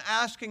service and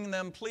asking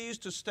them please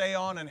to stay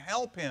on and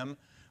help him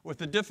with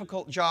the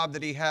difficult job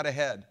that he had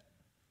ahead.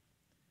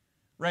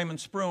 Raymond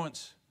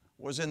Spruance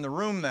was in the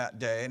room that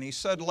day, and he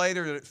said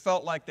later that it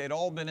felt like they'd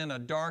all been in a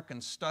dark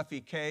and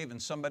stuffy cave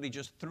and somebody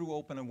just threw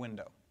open a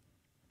window.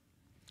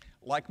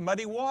 Like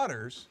Muddy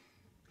Waters,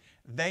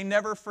 they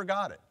never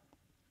forgot it.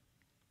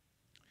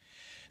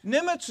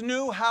 Nimitz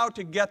knew how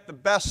to get the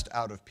best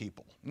out of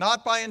people,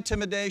 not by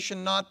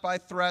intimidation, not by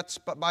threats,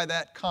 but by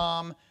that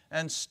calm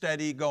and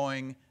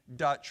steady-going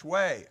Dutch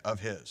way of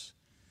his.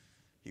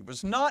 He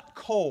was not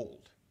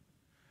cold,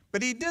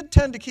 but he did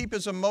tend to keep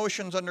his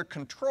emotions under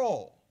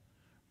control,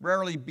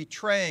 rarely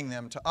betraying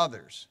them to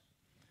others.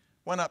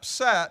 When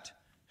upset,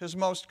 his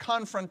most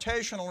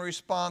confrontational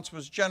response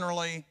was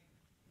generally,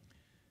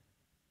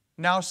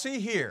 "Now see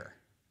here."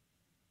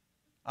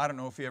 I don't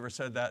know if he ever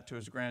said that to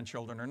his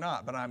grandchildren or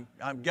not, but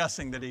I'm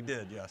guessing that he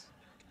did, yes.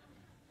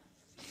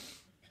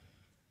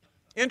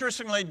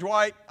 Interestingly,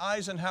 Dwight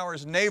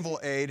Eisenhower's naval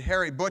aide,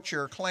 Harry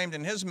Butcher, claimed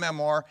in his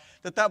memoir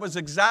that that was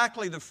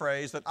exactly the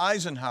phrase that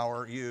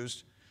Eisenhower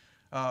used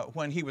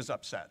when he was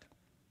upset.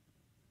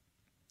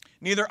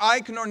 Neither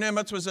Ike nor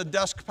Nimitz was a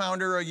desk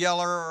pounder, a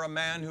yeller, or a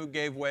man who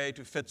gave way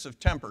to fits of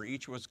temper.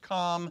 Each was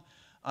calm,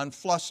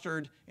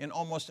 unflustered in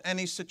almost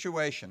any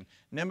situation.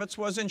 Nimitz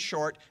was, in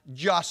short,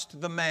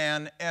 just the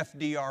man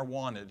FDR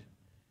wanted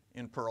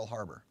in Pearl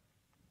Harbor.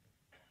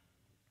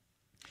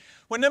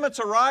 When Nimitz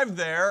arrived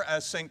there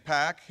as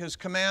CINCPAC, his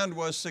command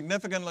was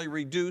significantly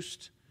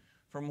reduced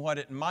from what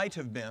it might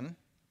have been.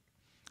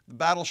 The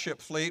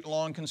battleship fleet,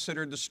 long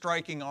considered the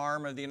striking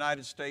arm of the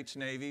United States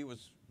Navy,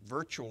 was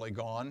virtually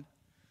gone.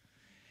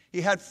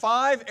 He had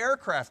 5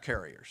 aircraft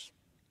carriers,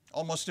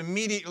 almost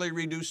immediately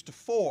reduced to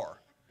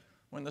 4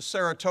 when the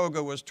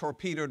Saratoga was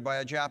torpedoed by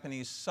a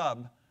Japanese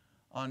sub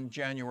on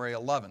January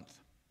 11th.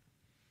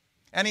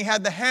 And he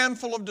had the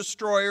handful of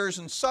destroyers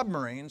and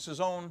submarines, his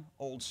own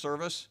old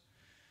service,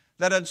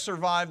 that had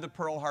survived the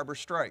Pearl Harbor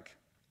strike.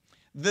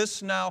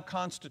 This now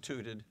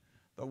constituted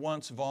the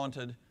once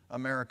vaunted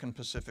American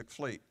Pacific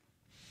Fleet.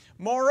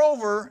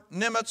 Moreover,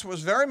 Nimitz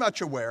was very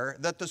much aware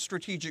that the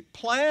strategic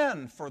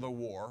plan for the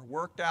war,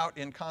 worked out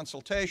in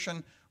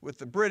consultation with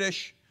the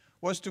British,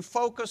 was to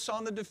focus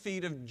on the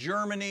defeat of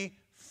Germany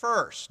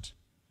first.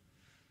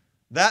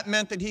 That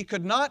meant that he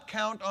could not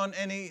count on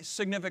any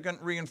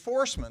significant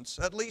reinforcements,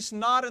 at least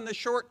not in the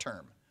short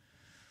term.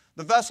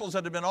 The vessels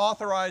that had been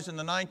authorized in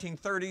the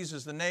 1930s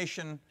as the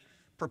nation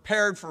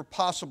prepared for a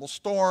possible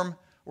storm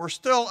were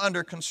still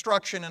under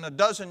construction in a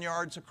dozen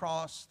yards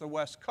across the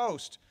west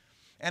coast.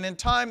 And in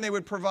time, they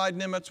would provide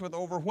Nimitz with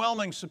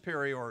overwhelming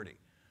superiority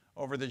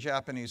over the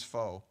Japanese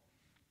foe.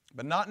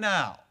 But not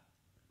now,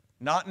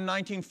 not in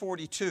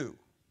 1942.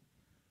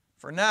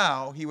 For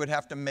now, he would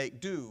have to make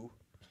do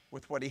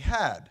with what he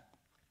had.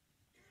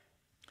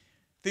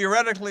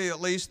 Theoretically,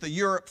 at least, the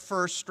Europe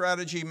First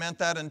strategy meant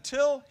that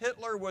until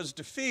Hitler was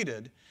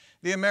defeated,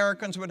 the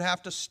Americans would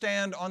have to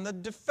stand on the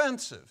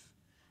defensive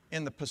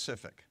in the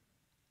Pacific.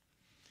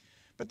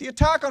 But the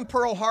attack on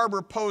Pearl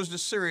Harbor posed a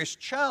serious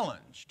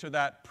challenge to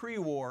that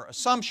pre-war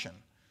assumption.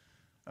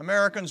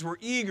 Americans were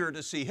eager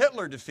to see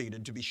Hitler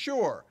defeated, to be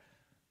sure,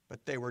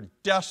 but they were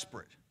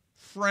desperate,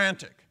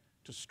 frantic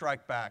to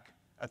strike back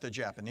at the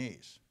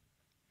Japanese.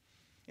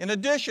 In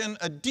addition,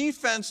 a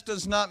defense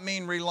does not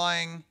mean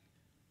relying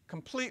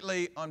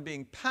completely on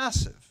being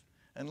passive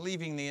and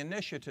leaving the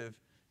initiative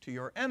to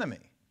your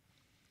enemy.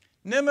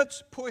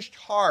 Nimitz pushed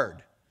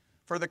hard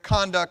for the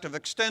conduct of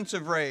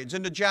extensive raids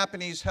into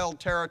Japanese-held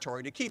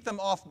territory to keep them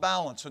off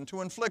balance and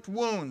to inflict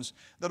wounds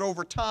that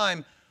over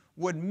time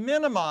would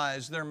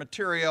minimize their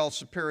materiel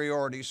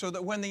superiority so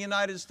that when the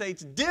United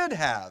States did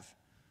have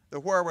the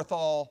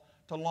wherewithal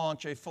to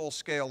launch a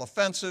full-scale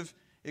offensive,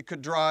 it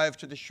could drive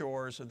to the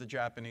shores of the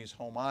Japanese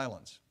home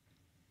islands.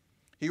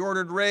 He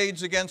ordered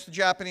raids against the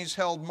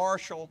Japanese-held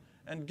Marshall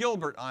and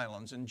Gilbert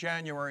Islands in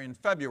January and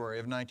February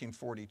of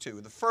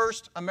 1942, the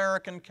first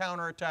American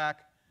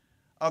counterattack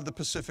of the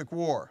Pacific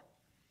War.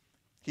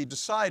 He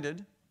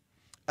decided,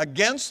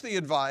 against the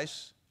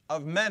advice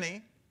of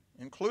many,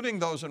 including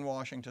those in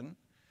Washington,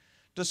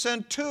 to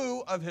send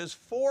 2 of his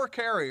 4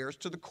 carriers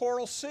to the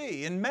Coral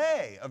Sea in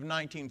May of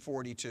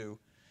 1942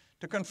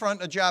 to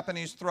confront a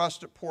Japanese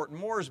thrust at Port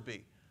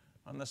Moresby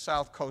on the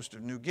south coast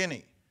of New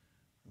Guinea,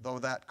 though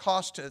that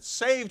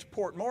saved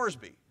Port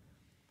Moresby,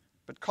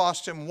 but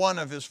cost him 1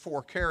 of his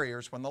 4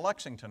 carriers when the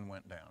Lexington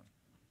went down.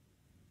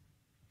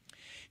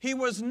 He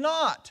was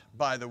not,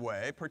 by the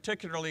way,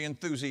 particularly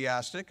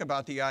enthusiastic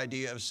about the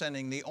idea of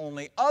sending the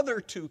only other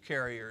 2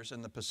 carriers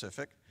in the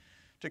Pacific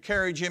to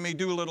carry Jimmy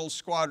Doolittle's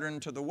squadron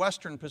to the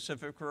western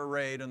Pacific for a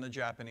raid on the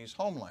Japanese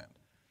homeland.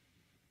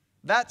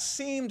 That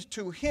seemed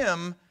to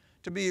him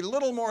to be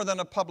little more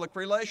than a public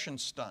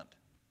relations stunt.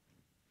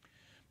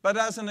 But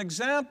as an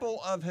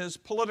example of his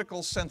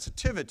political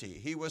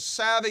sensitivity, he was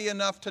savvy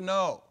enough to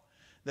know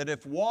that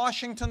if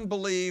Washington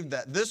believed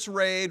that this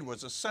raid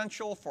was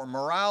essential for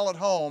morale at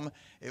home,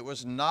 it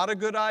was not a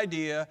good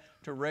idea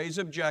to raise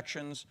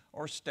objections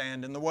or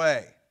stand in the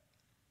way.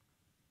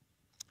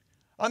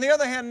 On the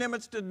other hand,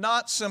 Nimitz did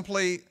not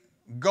simply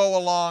go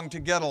along to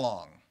get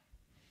along.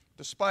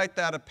 Despite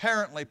that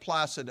apparently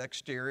placid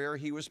exterior,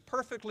 he was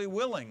perfectly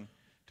willing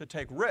to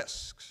take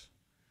risks,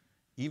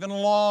 even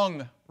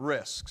long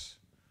risks,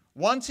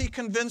 once he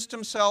convinced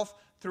himself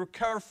through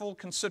careful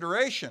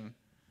consideration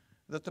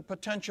that the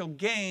potential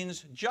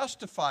gains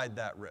justified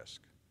that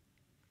risk.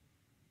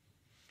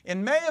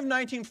 In May of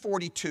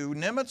 1942,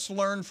 Nimitz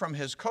learned from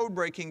his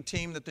code-breaking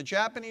team that the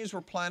Japanese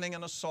were planning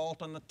an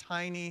assault on the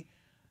tiny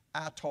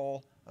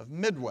atoll of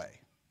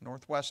Midway,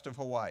 northwest of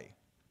Hawaii.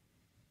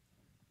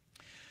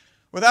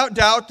 Without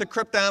doubt, the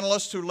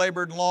cryptanalysts who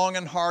labored long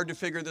and hard to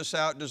figure this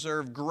out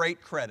deserve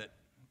great credit,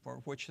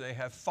 for which they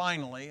have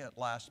finally, at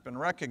last, been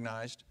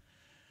recognized.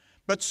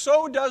 But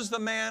so does the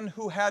man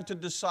who had to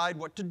decide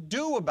what to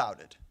do about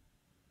it.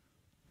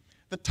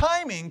 The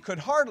timing could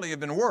hardly have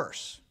been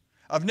worse.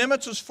 Of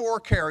Nimitz's 4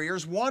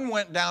 carriers, 1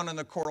 went down in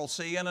the Coral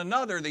Sea, and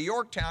another, the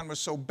Yorktown, was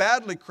so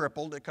badly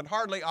crippled it could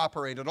hardly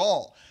operate at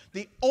all.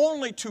 The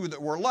only 2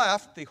 that were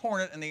left, the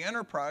Hornet and the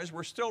Enterprise,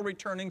 were still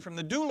returning from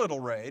the Doolittle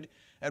raid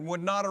and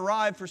would not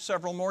arrive for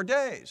several more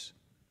days.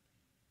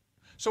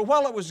 So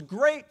while it was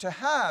great to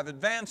have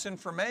advance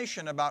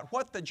information about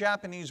what the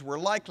Japanese were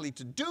likely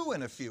to do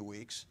in a few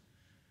weeks,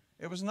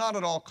 it was not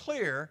at all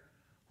clear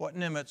what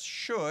Nimitz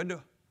should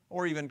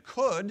or even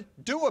could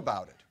do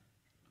about it.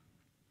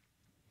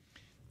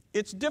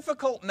 It's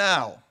difficult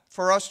now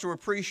for us to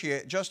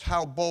appreciate just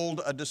how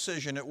bold a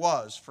decision it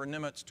was for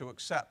Nimitz to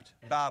accept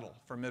battle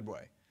for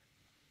Midway.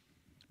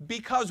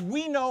 Because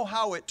we know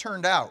how it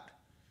turned out,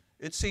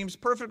 it seems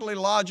perfectly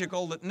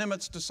logical that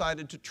Nimitz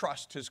decided to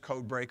trust his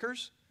code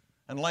breakers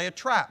and lay a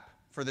trap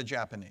for the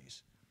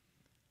Japanese.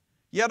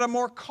 Yet a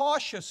more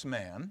cautious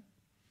man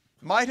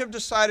might have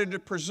decided to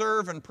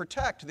preserve and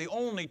protect the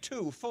only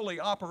two fully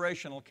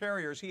operational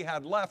carriers he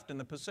had left in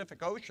the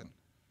Pacific Ocean,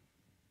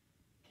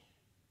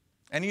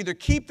 and either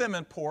keep them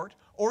in port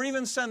or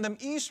even send them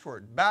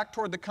eastward, back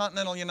toward the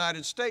continental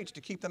United States to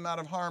keep them out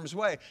of harm's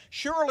way.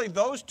 Surely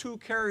those two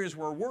carriers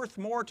were worth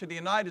more to the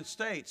United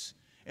States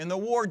in the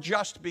war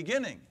just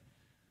beginning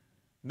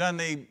than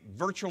the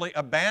virtually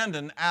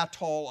abandoned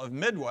atoll of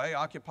Midway,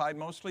 occupied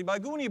mostly by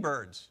Goonie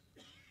birds.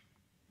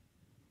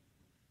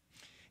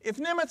 If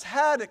Nimitz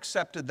had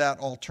accepted that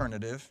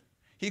alternative,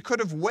 he could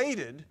have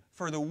waited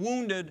for the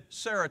wounded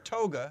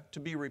Saratoga to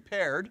be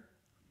repaired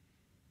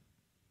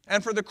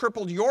and for the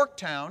crippled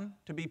Yorktown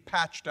to be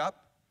patched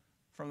up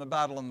from the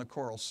battle in the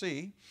Coral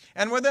Sea.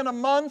 And within a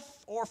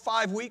month or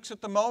 5 weeks at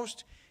the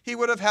most, he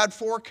would have had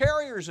 4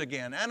 carriers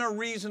again and a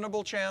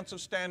reasonable chance of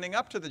standing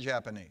up to the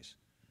Japanese.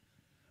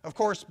 Of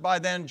course, by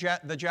then,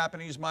 the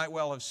Japanese might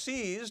well have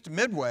seized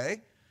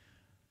Midway,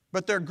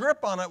 but their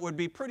grip on it would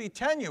be pretty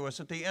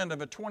tenuous at the end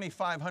of a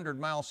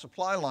 2,500-mile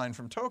supply line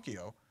from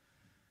Tokyo.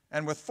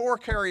 And with 4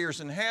 carriers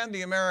in hand,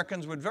 the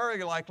Americans would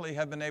very likely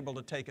have been able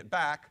to take it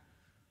back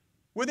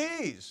with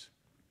ease.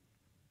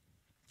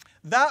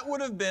 That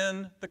would have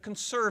been the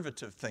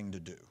conservative thing to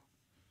do.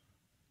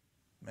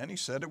 Many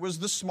said it was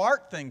the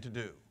smart thing to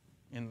do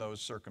in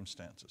those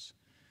circumstances.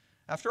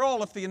 After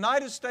all, if the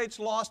United States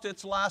lost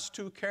its last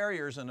 2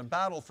 carriers in a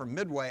battle for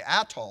Midway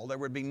Atoll, there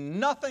would be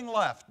nothing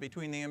left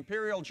between the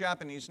Imperial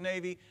Japanese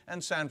Navy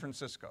and San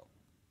Francisco.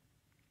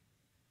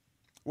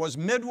 Was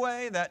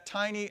Midway, that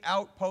tiny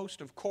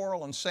outpost of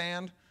coral and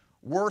sand,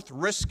 worth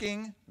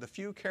risking the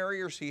few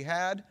carriers he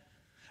had?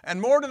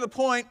 And more to the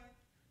point,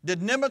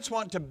 did Nimitz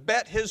want to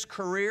bet his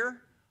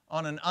career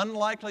on an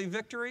unlikely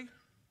victory?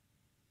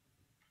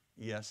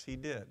 Yes, he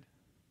did.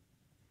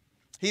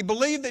 He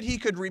believed that he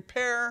could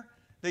repair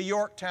the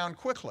Yorktown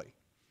quickly,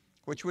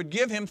 which would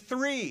give him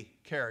 3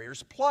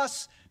 carriers,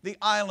 plus the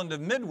island of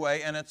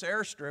Midway and its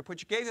airstrip,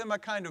 which gave him a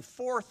kind of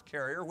 4th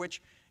carrier,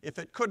 which, if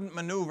it couldn't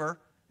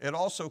maneuver, it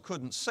also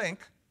couldn't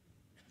sink.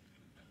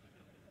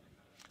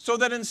 So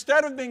that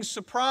instead of being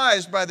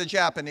surprised by the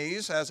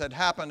Japanese, as had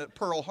happened at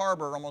Pearl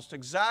Harbor almost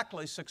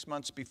exactly 6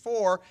 months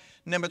before,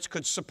 Nimitz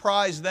could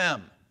surprise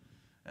them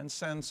and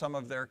send some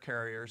of their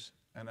carriers,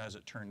 and as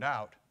it turned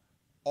out,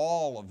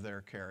 all of their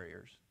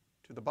carriers,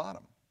 to the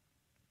bottom.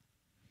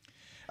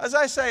 As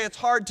I say, it's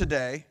hard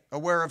today,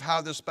 aware of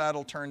how this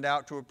battle turned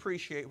out, to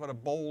appreciate what a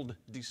bold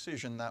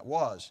decision that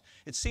was.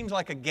 It seems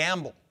like a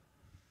gamble.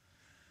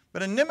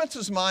 But in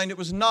Nimitz's mind, it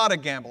was not a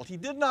gamble. He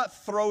did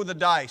not throw the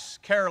dice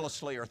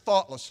carelessly or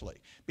thoughtlessly.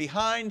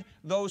 Behind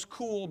those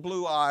cool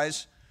blue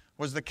eyes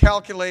was the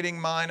calculating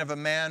mind of a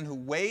man who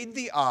weighed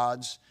the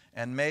odds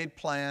and made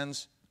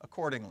plans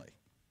accordingly.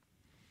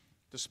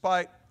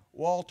 Despite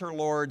Walter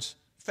Lord's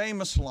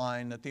famous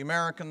line that the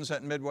Americans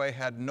at Midway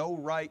had no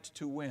right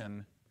to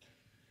win,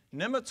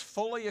 Nimitz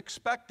fully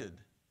expected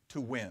to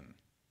win.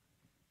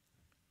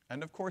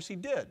 And of course he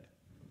did,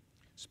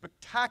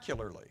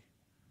 spectacularly.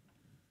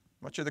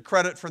 Much of the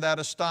credit for that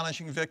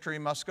astonishing victory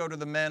must go to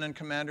the men and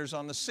commanders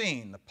on the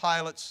scene, the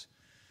pilots,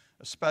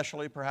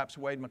 especially perhaps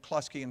Wade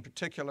McCluskey in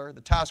particular, the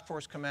task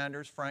force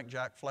commanders, Frank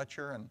Jack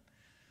Fletcher and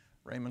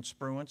Raymond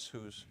Spruance,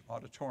 whose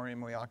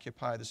auditorium we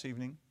occupy this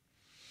evening.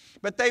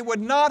 But they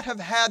would not have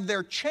had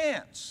their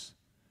chance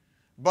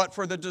but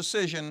for the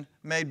decision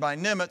made by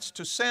Nimitz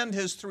to send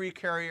his 3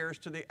 carriers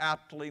to the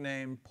aptly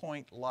named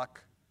Point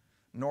Luck,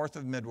 north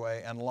of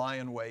Midway, and lie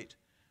in wait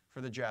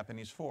for the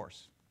Japanese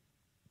force.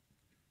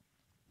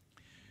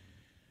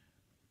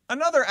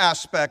 Another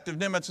aspect of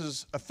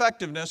Nimitz's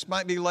effectiveness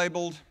might be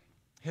labeled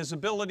his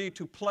ability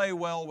to play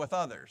well with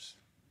others.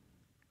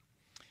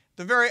 At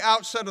the very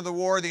outset of the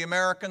war, the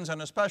Americans,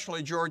 and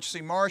especially George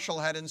C. Marshall,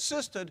 had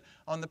insisted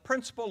on the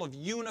principle of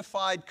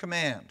unified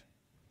command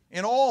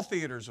in all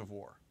theaters of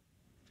war.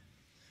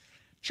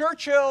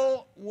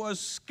 Churchill was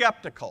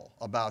skeptical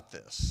about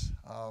this.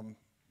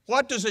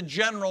 What does a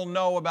general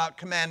know about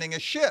commanding a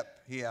ship?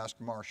 He asked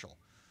Marshall.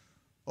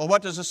 Well,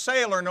 what does a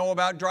sailor know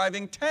about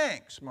driving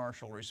tanks?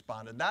 Marshall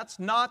responded. That's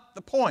not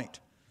the point.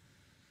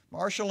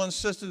 Marshall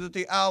insisted that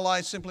the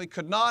Allies simply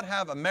could not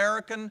have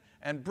American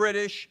and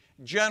British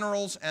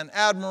generals and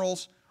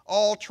admirals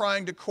all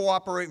trying to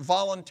cooperate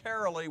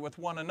voluntarily with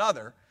one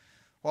another,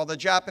 while the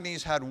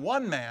Japanese had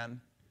one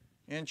man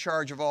in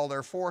charge of all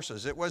their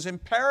forces. It was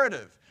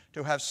imperative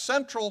to have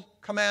central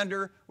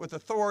commander with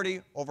authority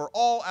over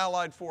all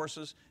Allied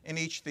forces in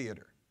each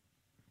theater.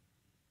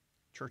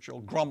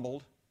 Churchill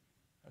grumbled,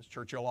 as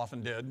Churchill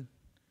often did,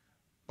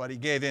 but he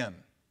gave in.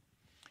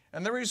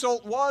 And the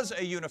result was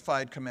a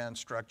unified command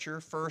structure,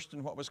 first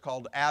in what was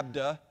called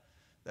ABDA,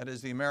 that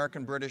is the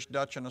American, British,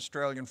 Dutch, and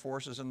Australian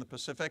forces in the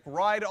Pacific,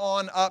 right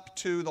on up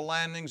to the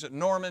landings at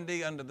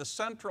Normandy under the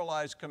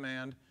centralized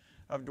command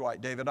of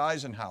Dwight David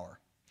Eisenhower.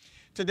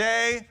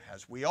 Today,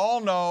 as we all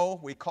know,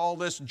 we call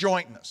this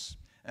jointness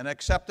and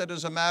accept it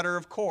as a matter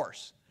of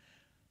course.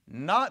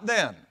 Not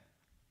then.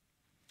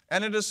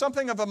 And it is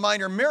something of a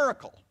minor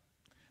miracle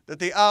that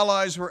the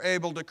Allies were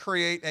able to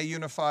create a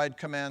unified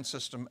command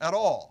system at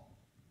all.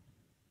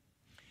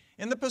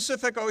 In the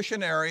Pacific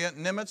Ocean area,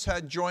 Nimitz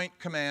had joint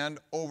command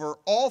over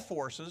all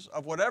forces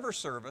of whatever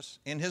service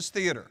in his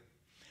theater.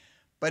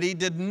 But he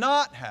did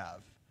not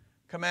have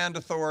command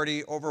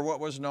authority over what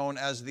was known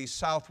as the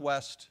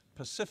Southwest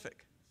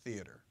Pacific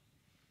Theater,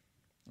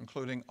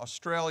 including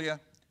Australia,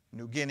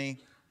 New Guinea,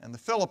 and the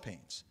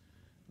Philippines.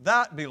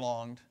 That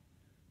belonged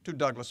to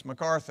Douglas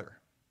MacArthur.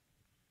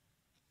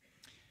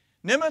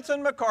 Nimitz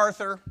and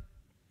MacArthur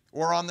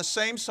were on the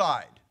same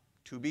side,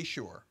 to be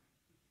sure,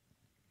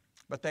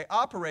 but they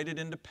operated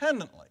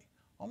independently,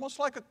 almost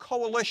like a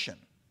coalition.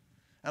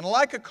 And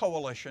like a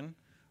coalition,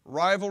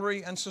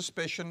 rivalry and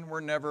suspicion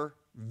were never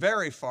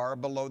very far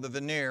below the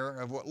veneer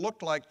of what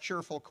looked like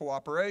cheerful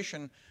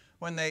cooperation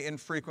when they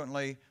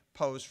infrequently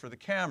posed for the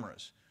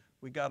cameras.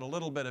 We got a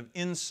little bit of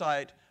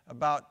insight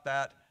about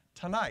that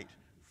tonight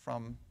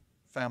from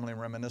Family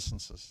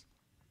Reminiscences.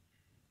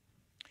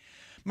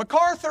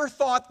 MacArthur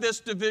thought this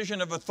division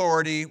of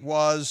authority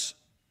was,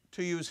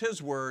 to use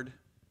his word,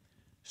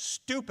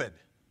 stupid.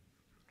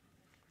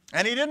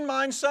 And he didn't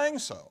mind saying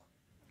so.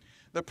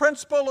 The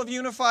principle of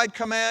unified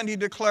command, he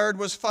declared,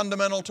 was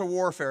fundamental to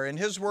warfare. In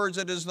his words,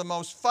 it is the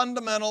most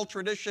fundamental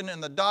tradition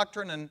in the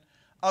doctrine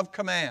of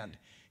command.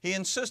 He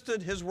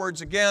insisted, his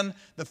words again,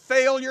 the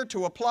failure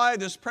to apply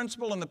this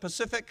principle in the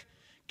Pacific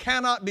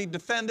cannot be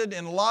defended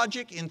in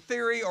logic, in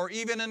theory, or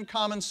even in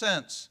common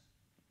sense.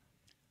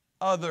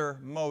 Other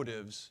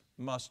motives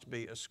must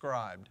be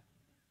ascribed.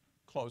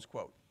 Close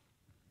quote.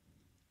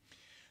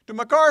 To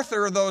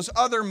MacArthur, those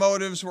other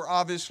motives were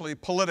obviously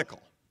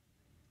political.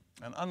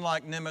 And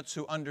unlike Nimitz,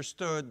 who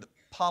understood that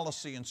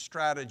policy and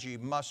strategy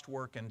must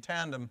work in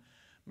tandem,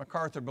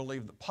 MacArthur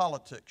believed that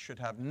politics should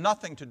have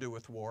nothing to do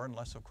with war,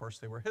 unless, of course,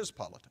 they were his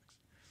politics.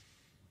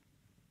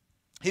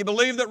 He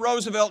believed that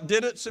Roosevelt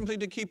did it simply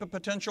to keep a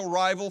potential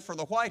rival for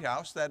the White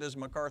House, that is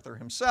MacArthur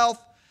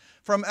himself,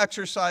 from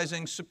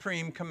exercising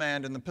supreme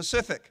command in the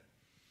Pacific.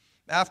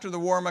 After the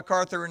war,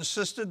 MacArthur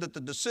insisted that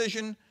the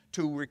decision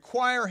to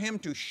require him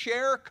to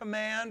share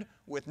command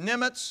with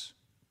Nimitz,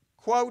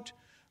 quote,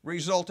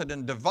 resulted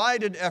in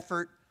divided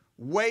effort,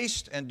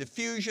 waste and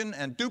diffusion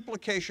and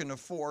duplication of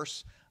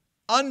force,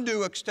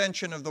 undue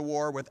extension of the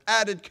war with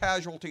added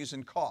casualties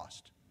and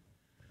cost.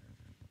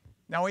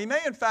 Now, he may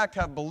in fact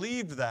have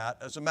believed that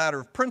as a matter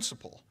of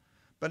principle,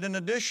 but in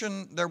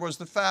addition, there was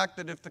the fact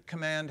that if the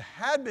command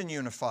had been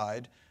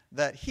unified,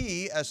 that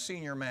he, as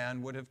senior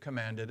man, would have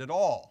commanded it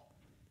all.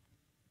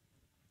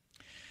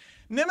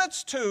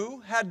 Nimitz,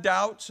 too, had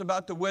doubts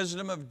about the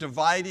wisdom of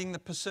dividing the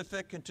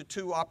Pacific into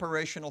two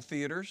operational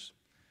theaters.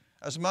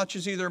 As much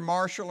as either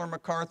Marshall or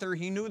MacArthur,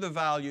 he knew the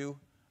value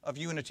of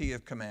unity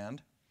of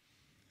command.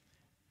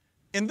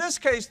 In this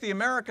case, the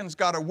Americans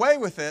got away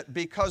with it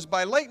because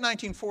by late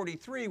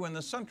 1943, when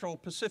the Central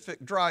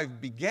Pacific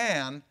Drive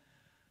began,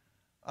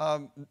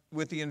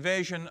 with the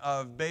invasion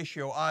of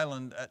Basio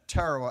Island at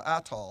Tarawa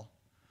Atoll,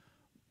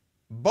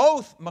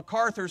 both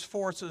MacArthur's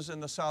forces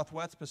in the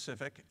Southwest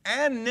Pacific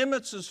and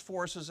Nimitz's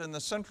forces in the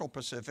Central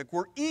Pacific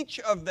were each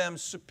of them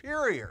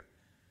superior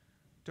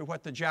to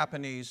what the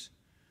Japanese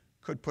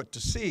could put to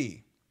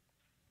sea.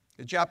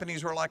 The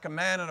Japanese were like a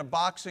man in a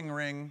boxing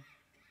ring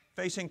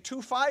facing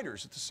two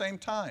fighters at the same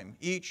time,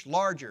 each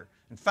larger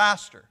and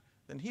faster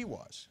than he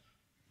was.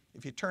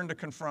 If he turned to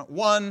confront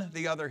one,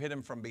 the other hit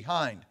him from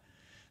behind.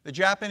 The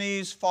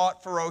Japanese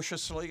fought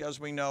ferociously, as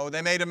we know.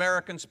 They made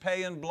Americans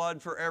pay in blood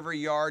for every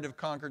yard of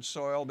conquered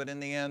soil, but in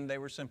the end, they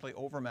were simply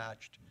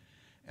overmatched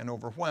and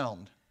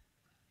overwhelmed.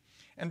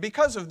 And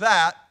because of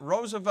that,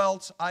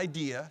 Roosevelt's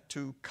idea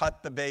to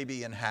cut the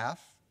baby in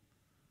half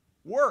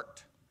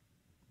worked.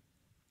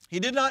 He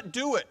did not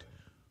do it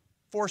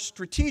for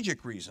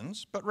strategic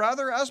reasons, but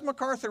rather, as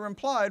MacArthur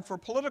implied, for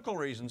political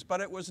reasons. But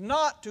it was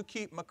not to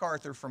keep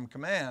MacArthur from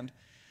command,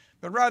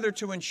 but rather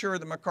to ensure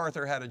that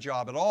MacArthur had a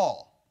job at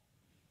all.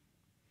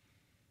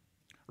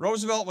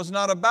 Roosevelt was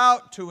not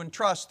about to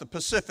entrust the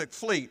Pacific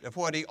Fleet of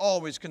what he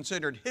always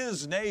considered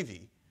his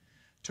Navy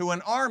to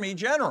an Army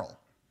general.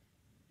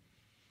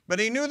 But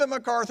he knew that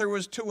MacArthur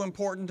was too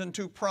important and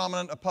too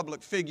prominent a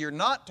public figure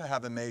not to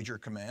have a major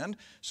command,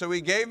 so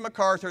he gave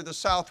MacArthur the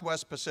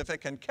Southwest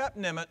Pacific and kept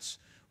Nimitz,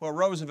 where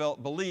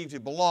Roosevelt believed he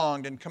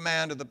belonged, in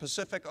command of the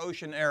Pacific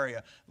Ocean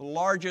area, the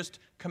largest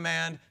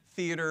command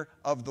theater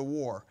of the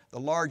war, the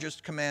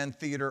largest command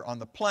theater on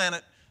the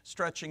planet,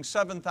 stretching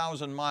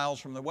 7,000 miles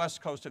from the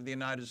west coast of the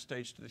United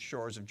States to the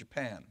shores of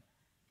Japan.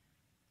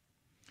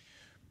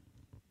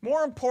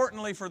 More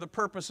importantly, for the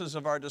purposes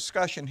of our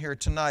discussion here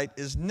tonight,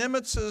 is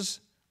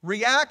Nimitz's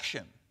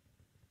reaction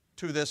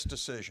to this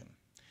decision.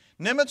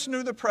 Nimitz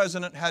knew the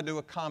president had to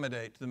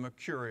accommodate the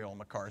mercurial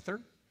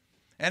MacArthur,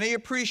 and he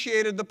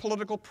appreciated the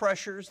political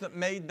pressures that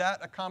made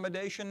that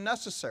accommodation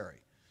necessary.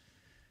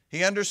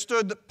 He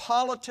understood that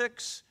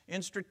politics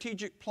in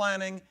strategic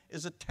planning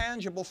is a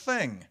tangible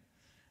thing,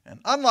 and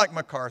unlike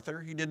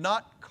MacArthur, he did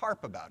not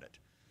carp about it.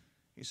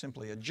 He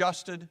simply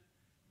adjusted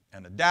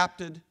and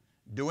adapted,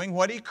 doing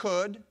what he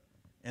could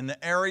in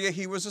the area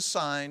he was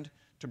assigned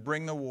to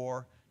bring the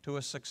war to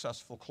a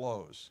successful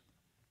close.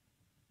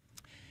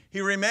 He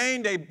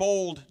remained a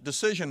bold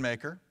decision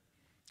maker.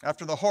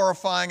 After the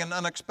horrifying and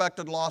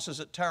unexpected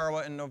losses at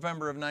Tarawa in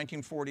November of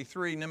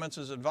 1943,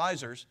 Nimitz's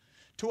advisors,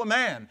 to a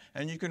man,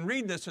 and you can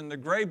read this in the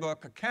Gray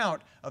Book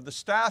account of the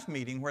staff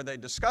meeting where they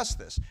discuss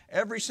this,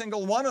 every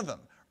single one of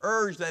them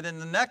urged that in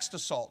the next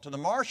assault to the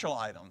Marshall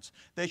Islands,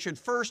 they should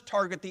first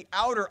target the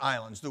outer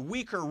islands, the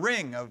weaker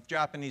ring of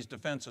Japanese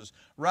defenses,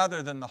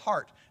 rather than the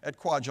heart at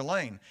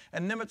Kwajalein.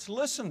 And Nimitz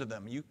listened to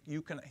them.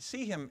 You can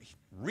see him,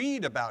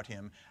 read about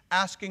him,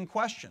 asking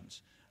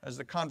questions as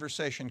the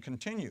conversation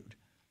continued.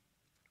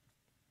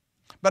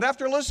 But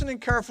after listening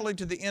carefully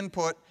to the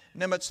input,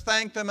 Nimitz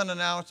thanked them and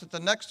announced that the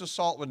next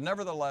assault would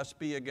nevertheless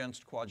be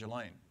against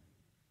Kwajalein.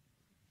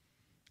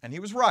 And he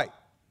was right.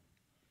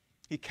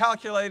 He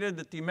calculated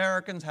that the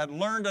Americans had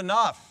learned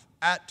enough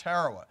at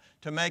Tarawa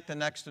to make the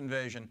next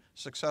invasion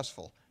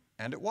successful,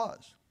 and it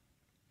was.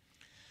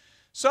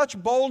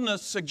 Such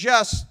boldness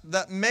suggests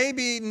that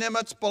maybe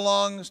Nimitz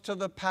belongs to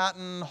the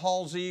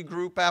Patton-Halsey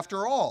group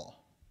after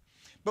all.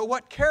 But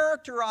what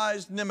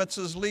characterized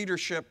Nimitz's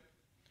leadership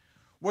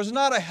was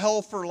not a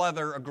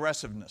hell-for-leather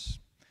aggressiveness,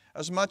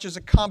 as much as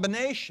a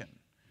combination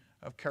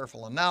of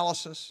careful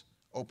analysis,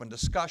 open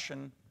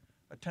discussion,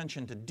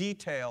 attention to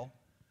detail,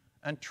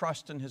 and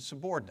trust in his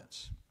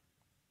subordinates.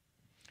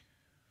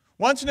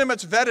 Once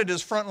Nimitz vetted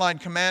his frontline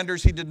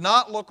commanders, he did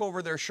not look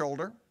over their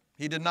shoulder,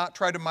 he did not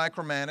try to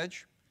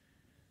micromanage,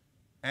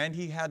 and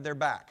he had their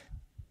back.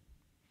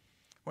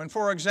 When,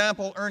 for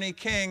example, Ernie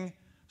King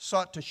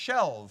sought to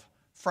shelve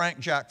Frank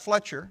Jack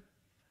Fletcher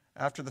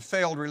after the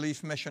failed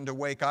relief mission to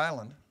Wake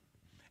Island,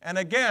 and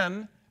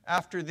again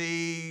after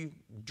the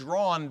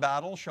drawn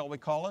battle, shall we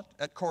call it,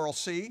 at Coral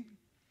Sea,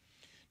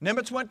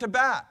 Nimitz went to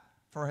bat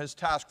for his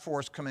task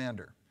force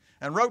commander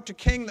and wrote to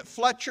King that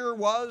Fletcher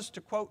was,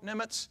 to quote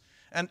Nimitz,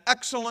 an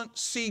excellent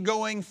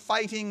seagoing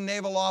fighting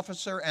naval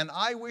officer, and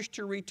I wish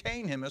to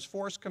retain him as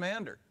force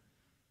commander.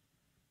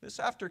 This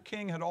after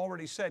King had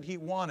already said he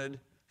wanted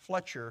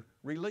Fletcher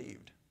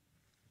relieved.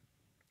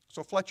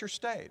 So Fletcher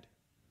stayed.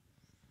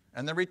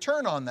 And the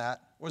return on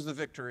that was the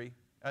victory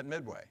at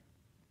Midway.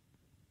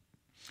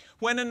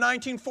 When in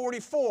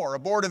 1944, a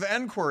board of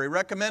inquiry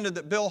recommended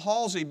that Bill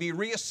Halsey be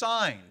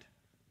reassigned,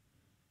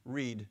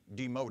 read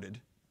demoted,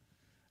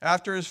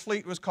 after his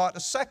fleet was caught a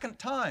second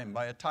time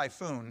by a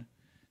typhoon,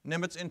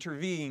 Nimitz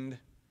intervened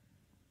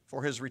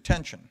for his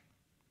retention.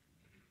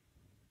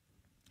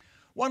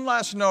 One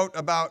last note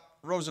about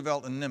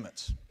Roosevelt and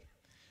Nimitz.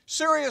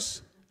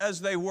 Serious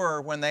as they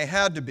were when they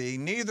had to be,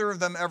 neither of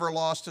them ever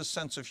lost his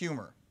sense of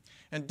humor.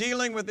 And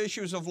dealing with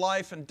issues of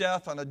life and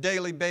death on a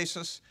daily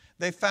basis,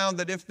 they found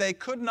that if they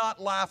could not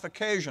laugh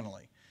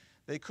occasionally,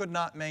 they could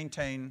not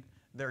maintain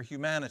their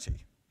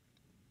humanity.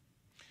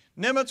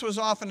 Nimitz was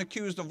often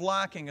accused of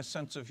lacking a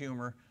sense of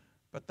humor,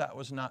 but that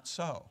was not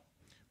so.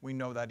 We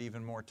know that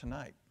even more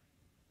tonight.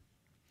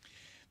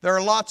 There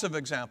are lots of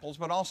examples,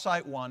 but I'll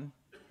cite one,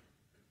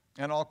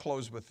 and I'll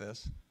close with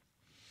this.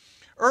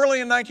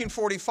 Early in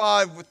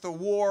 1945, with the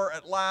war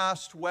at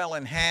last well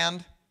in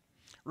hand,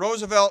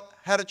 Roosevelt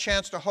had a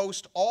chance to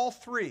host all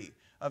three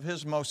of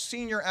his most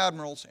senior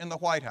admirals in the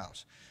White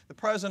House. The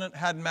president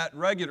had met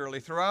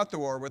regularly throughout the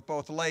war with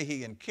both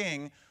Leahy and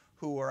King,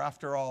 who were,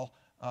 after all,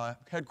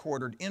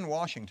 headquartered in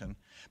Washington.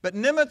 But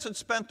Nimitz had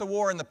spent the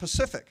war in the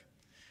Pacific,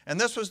 and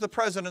this was the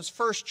president's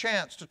first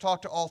chance to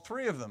talk to all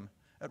three of them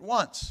at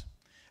once.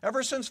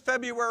 Ever since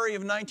February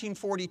of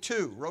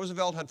 1942,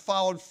 Roosevelt had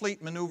followed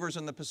fleet maneuvers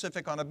in the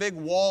Pacific on a big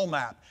wall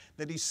map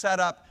that he set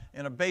up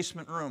in a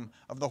basement room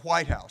of the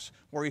White House,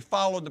 where he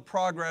followed the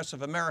progress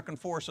of American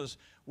forces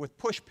with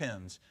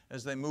pushpins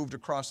as they moved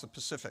across the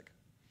Pacific.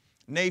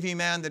 Navy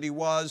man that he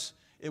was,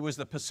 it was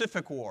the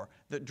Pacific War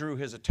that drew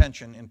his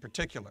attention in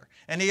particular.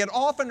 And he had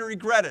often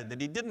regretted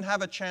that he didn't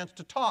have a chance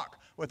to talk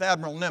with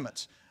Admiral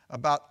Nimitz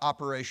about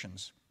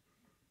operations.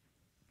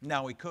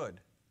 Now he could.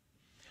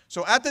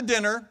 So at the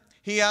dinner,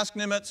 he asked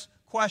Nimitz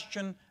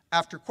question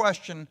after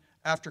question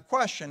after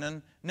question,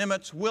 and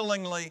Nimitz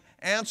willingly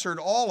answered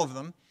all of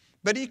them,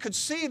 but he could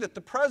see that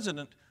the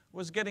president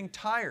was getting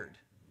tired.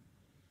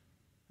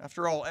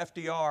 After all,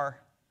 FDR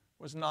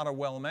was not a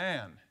well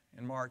man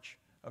in March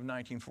of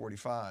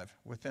 1945.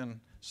 Within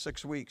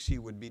 6 weeks, he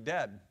would be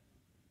dead.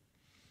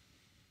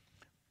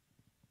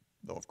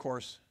 Though, of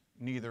course,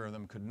 neither of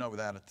them could know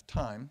that at the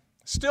time.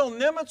 Still,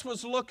 Nimitz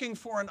was looking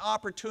for an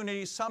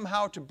opportunity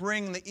somehow to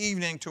bring the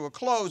evening to a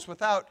close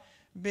without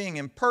being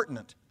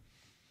impertinent.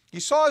 He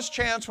saw his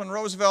chance when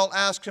Roosevelt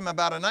asked him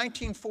about a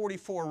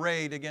 1944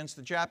 raid against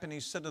the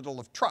Japanese citadel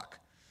of Truk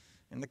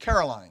in the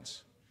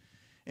Carolines.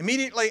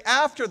 Immediately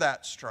after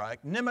that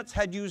strike, Nimitz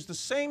had used the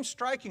same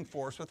striking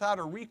force without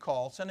a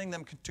recall, sending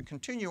them to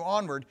continue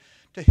onward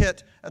to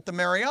hit at the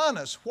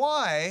Marianas.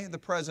 Why, the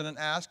president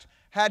asked,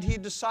 had he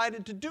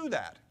decided to do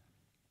that?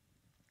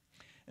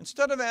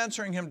 Instead of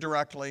answering him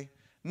directly,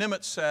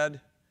 Nimitz said,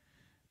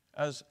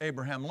 as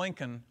Abraham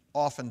Lincoln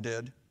often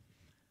did,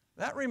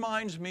 "That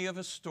reminds me of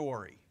a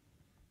story."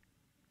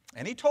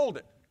 And he told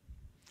it.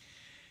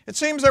 It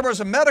seems there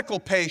was a medical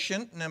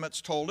patient,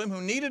 Nimitz told him,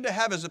 who needed to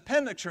have his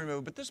appendix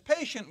removed, but this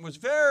patient was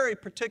very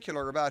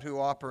particular about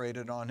who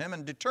operated on him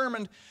and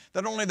determined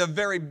that only the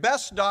very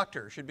best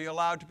doctor should be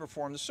allowed to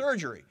perform the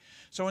surgery.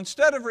 So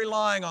instead of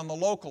relying on the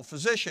local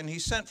physician, he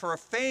sent for a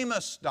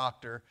famous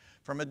doctor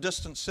from a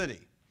distant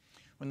city.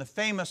 When the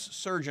famous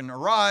surgeon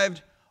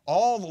arrived,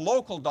 all the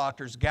local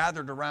doctors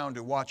gathered around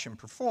to watch him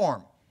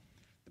perform.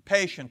 The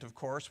patient, of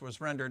course, was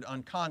rendered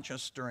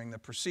unconscious during the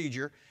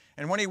procedure,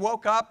 and when he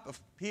woke up,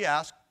 he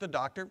asked the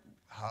doctor,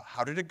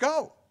 how did it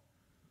go?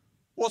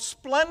 "Well,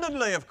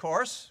 splendidly, of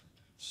course,"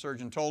 the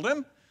surgeon told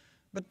him.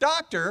 "But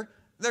doctor,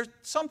 there's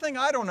something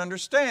I don't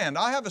understand.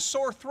 I have a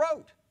sore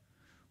throat.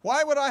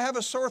 Why would I have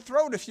a sore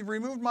throat if you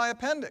removed my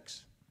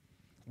appendix?"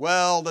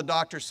 "Well," the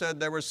doctor said,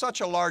 "there was such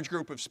a large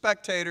group of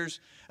spectators,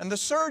 and the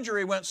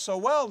surgery went so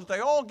well that they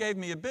all gave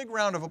me a big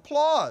round of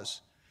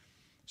applause.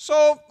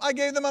 So I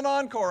gave them an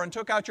encore and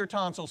took out your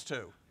tonsils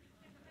too."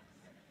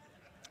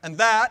 And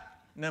that,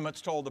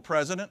 Nimitz told the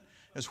president,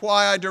 is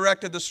why I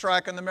directed the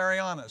strike on the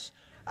Marianas,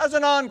 as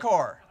an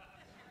encore.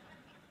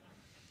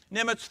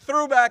 Nimitz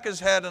threw back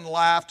his head and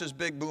laughed his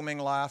big booming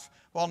laugh,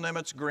 while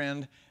Nimitz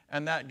grinned,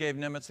 and that gave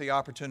Nimitz the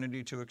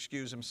opportunity to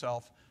excuse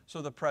himself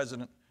so the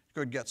president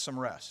could get some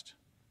rest.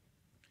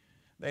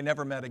 They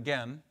never met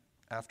again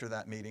after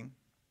that meeting.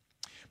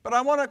 But I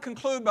want to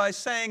conclude by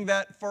saying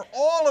that for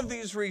all of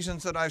these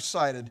reasons that I've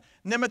cited,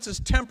 Nimitz's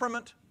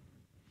temperament,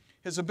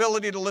 his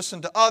ability to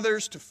listen to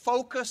others, to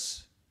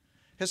focus,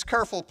 his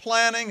careful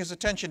planning, his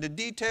attention to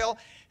detail,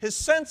 his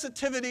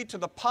sensitivity to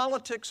the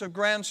politics of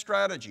grand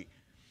strategy,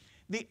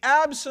 the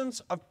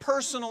absence of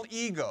personal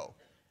ego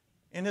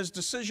in his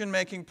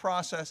decision-making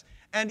process,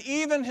 and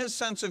even his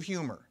sense of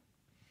humor,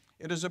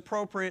 it is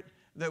appropriate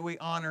that we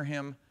honor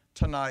him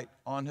tonight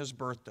on his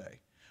birthday.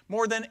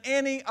 More than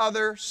any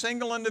other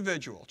single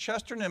individual,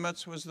 Chester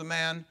Nimitz was the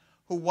man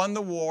who won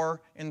the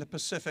war in the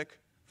Pacific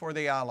for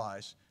the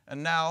Allies.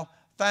 And now,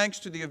 thanks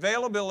to the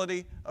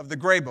availability of the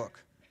Gray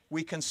Book,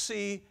 we can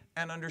see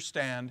and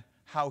understand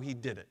how he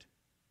did it.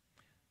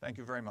 Thank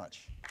you very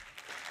much.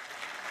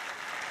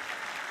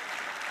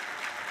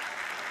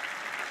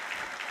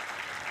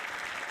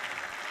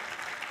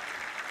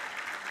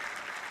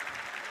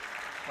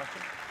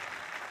 Question?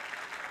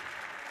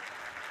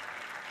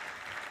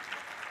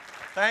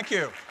 Thank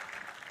you.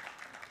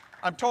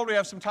 I'm told we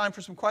have some time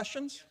for some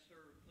questions. Yes, sir,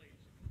 please.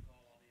 Call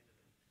all the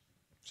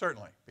individuals.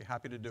 Certainly. Be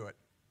happy to do it.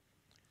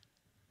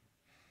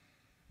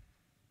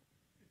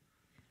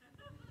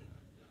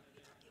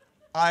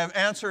 I have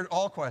answered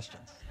all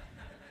questions.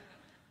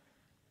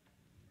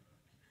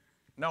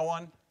 No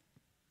one?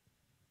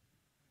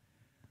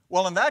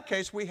 Well, in that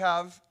case, we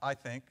have, I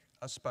think,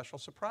 a special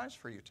surprise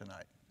for you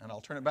tonight. And I'll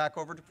turn it back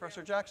over to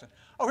Professor Jackson.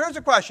 Oh, here's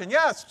a question.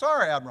 Yes,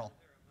 sorry, Admiral.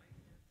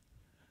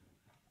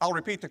 I'll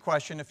repeat the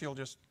question if you'll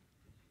just...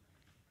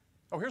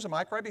 Oh, here's a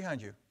mic right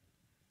behind you.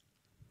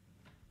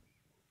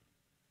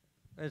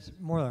 It's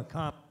more than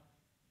a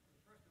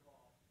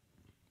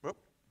Whoop.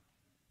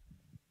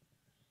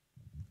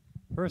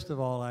 First of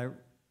all, I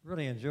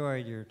really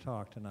enjoyed your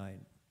talk tonight.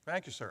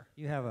 Thank you, sir.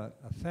 You have a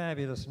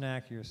fabulous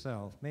knack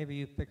yourself. Maybe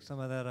you picked some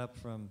of that up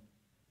from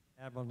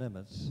Admiral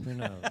Nimitz. Who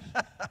knows?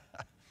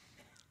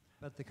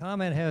 But the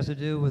comment has to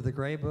do with the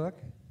Gray Book.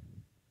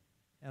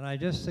 And I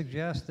just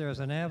suggest there's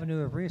an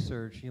avenue of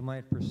research you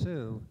might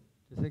pursue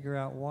to figure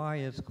out why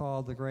it's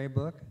called the Gray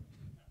Book.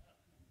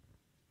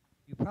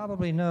 You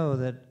probably know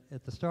that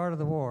at the start of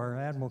the war,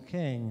 Admiral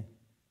King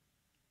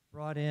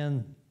brought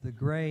in the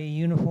gray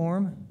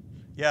uniform.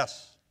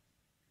 Yes.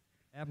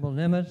 Admiral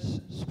Nimitz,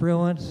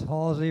 Spruance,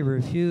 Halsey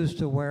refused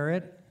to wear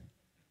it.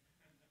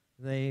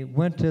 They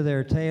went to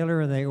their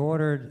tailor and they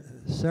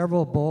ordered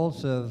several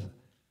bolts of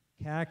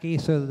khaki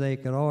so that they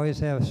could always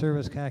have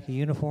service khaki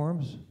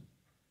uniforms.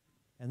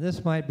 And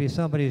this might be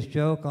somebody's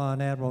joke on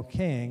Admiral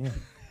King.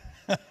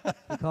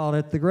 He called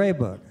it the Gray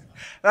Book.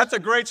 That's a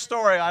great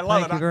story. I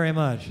love it. Thank you very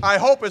much. I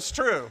hope it's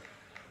true.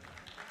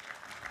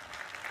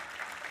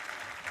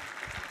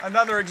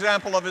 Another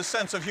example of his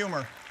sense of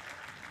humor.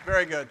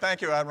 Very good.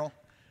 Thank you, Admiral.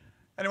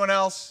 Anyone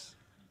else?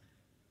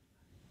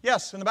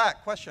 Yes, in the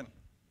back. Question.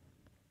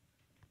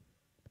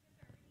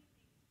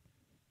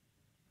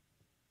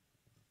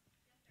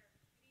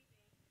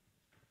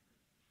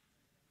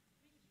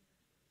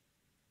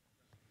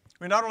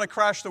 We not only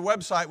crashed the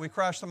website, we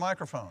crashed the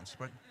microphones.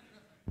 But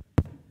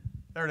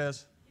there it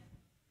is.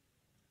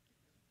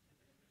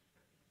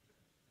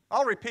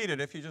 I'll repeat it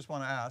if you just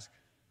want to ask.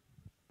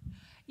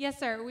 Yes,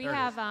 sir. We There it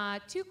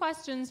have two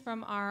questions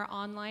from our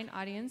online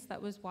audience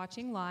that was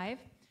watching live.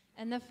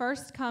 And the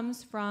first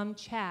comes from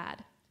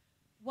Chad.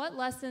 What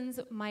lessons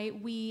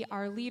might we,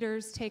 our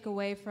leaders, take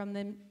away from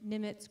the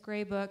Nimitz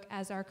Gray Book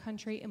as our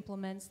country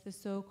implements the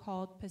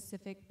so-called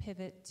Pacific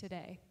pivot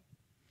today?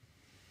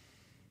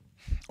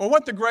 Well,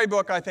 what the Gray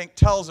Book, I think,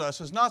 tells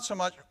us is not so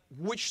much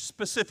which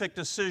specific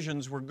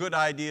decisions were good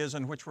ideas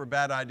and which were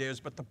bad ideas,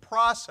 but the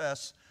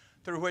process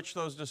through which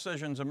those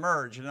decisions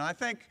emerged. And I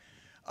think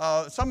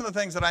some of the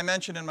things that I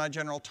mentioned in my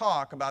general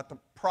talk about the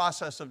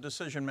process of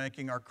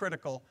decision-making are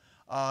critical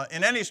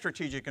in any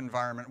strategic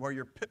environment,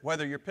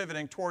 whether you're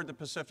pivoting toward the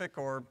Pacific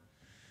or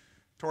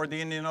toward the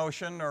Indian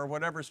Ocean or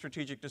whatever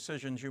strategic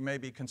decisions you may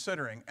be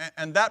considering.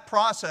 And that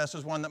process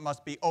is one that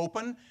must be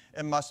open.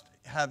 It must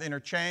have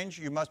interchange.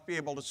 You must be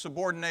able to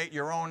subordinate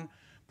your own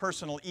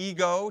personal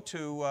ego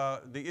to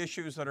the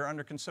issues that are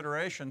under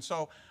consideration.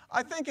 So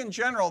I think in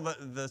general,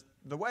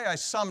 the way I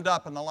summed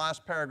up in the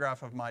last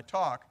paragraph of my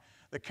talk,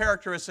 the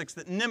characteristics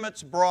that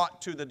Nimitz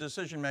brought to the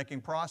decision-making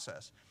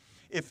process.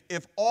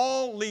 If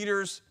all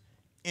leaders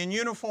in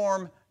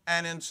uniform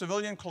and in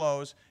civilian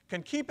clothes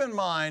can keep in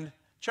mind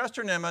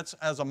Chester Nimitz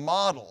as a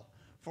model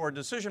for a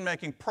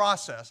decision-making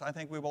process, I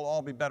think we will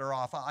all be better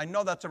off. I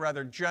know that's a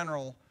rather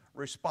general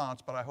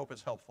response, but I hope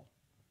it's helpful.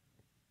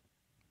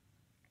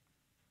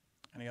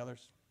 Any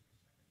others?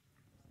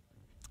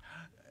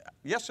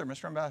 Yes, sir,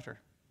 Mr. Ambassador.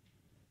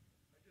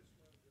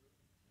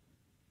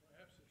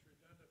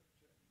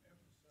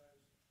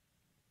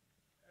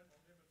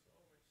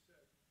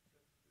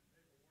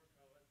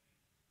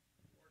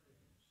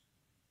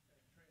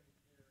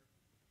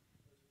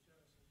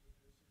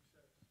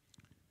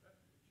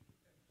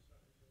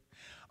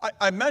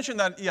 I mentioned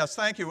that, yes,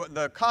 thank you.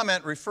 The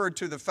comment referred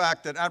to the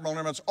fact that Admiral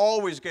Nimitz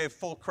always gave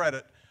full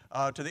credit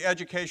to the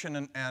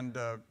education and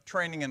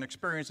training and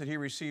experience that he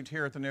received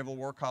here at the Naval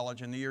War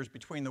College in the years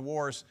between the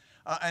wars.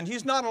 And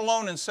he's not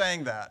alone in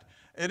saying that.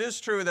 It is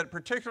true that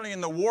particularly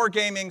in the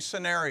wargaming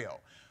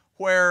scenario,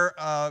 where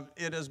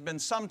it has been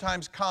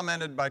sometimes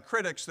commented by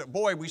critics that,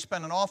 boy, we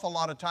spent an awful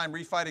lot of time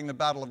refighting the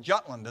Battle of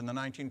Jutland in the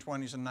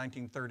 1920s and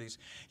 1930s.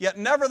 Yet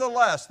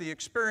nevertheless, the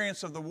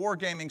experience of the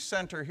Wargaming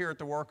Center here at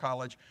the War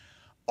College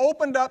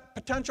opened up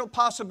potential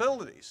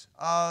possibilities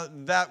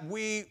that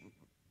we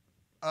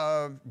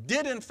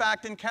did in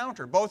fact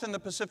encounter, both in the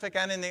Pacific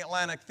and in the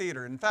Atlantic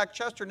theater. In fact,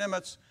 Chester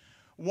Nimitz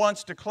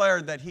once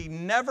declared that he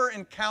never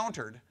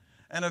encountered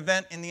an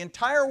event in the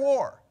entire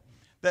war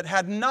that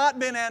had not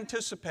been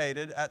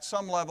anticipated at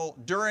some level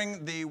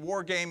during the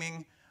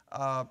wargaming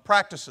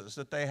practices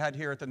that they had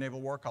here at the Naval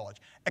War College,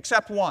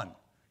 except one.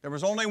 There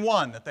was only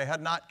one that they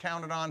had not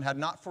counted on, had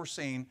not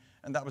foreseen,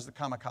 and that was the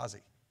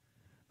kamikaze.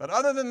 But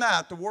other than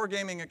that, the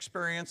wargaming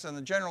experience and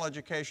the general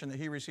education that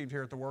he received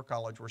here at the War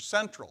College were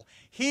central,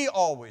 he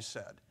always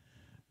said,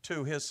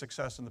 to his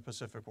success in the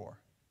Pacific War.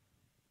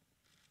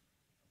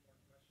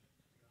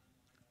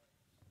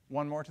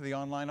 One more to the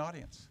online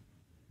audience.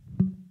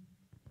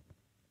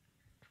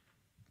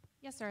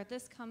 Yes, sir.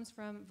 This comes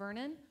from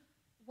Vernon.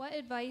 What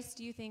advice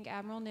do you think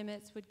Admiral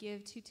Nimitz would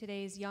give to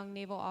today's young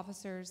naval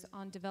officers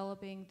on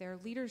developing their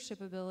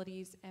leadership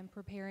abilities and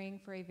preparing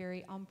for a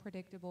very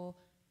unpredictable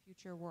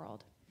future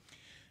world?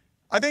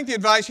 I think the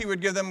advice he would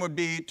give them would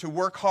be to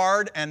work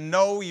hard and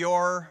know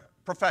your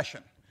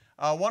profession.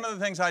 One of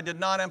the things I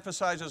did not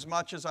emphasize as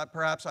much as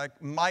perhaps I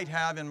might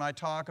have in my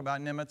talk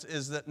about Nimitz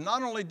is that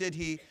not only did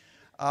he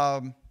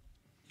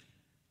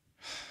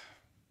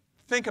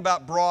think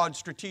about broad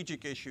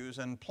strategic issues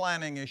and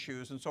planning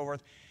issues and so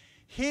forth,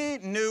 he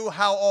knew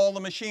how all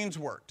the machines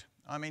worked.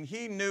 I mean,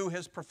 he knew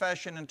his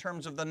profession in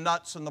terms of the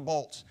nuts and the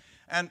bolts.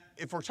 And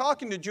if we're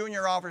talking to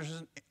junior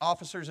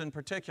officers in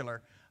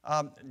particular,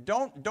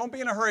 don't be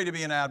in a hurry to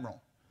be an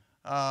admiral.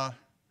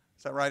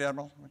 Is that right,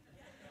 Admiral?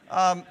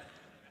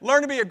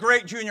 Learn to be a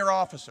great junior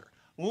officer.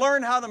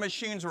 Learn how the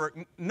machines work.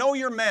 Know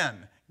your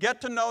men.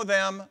 Get to know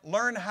them.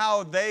 Learn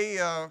how they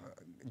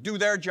do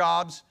their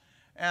jobs,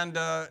 and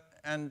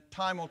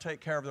time will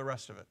take care of the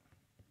rest of it.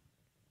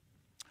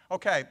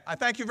 Okay, I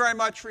thank you very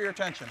much for your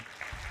attention.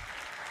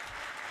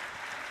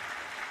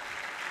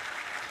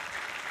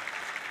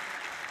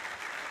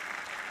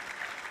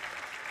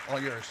 All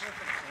yours.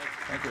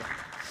 Thank you.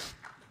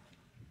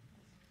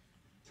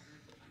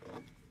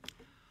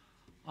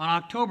 On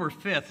October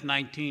 5th,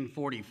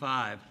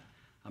 1945,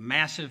 a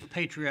massive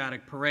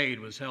patriotic parade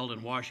was held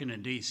in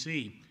Washington,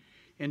 D.C.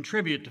 in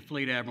tribute to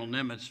Fleet Admiral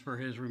Nimitz for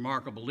his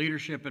remarkable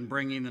leadership in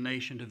bringing the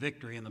nation to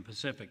victory in the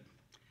Pacific.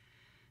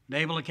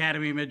 Naval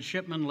Academy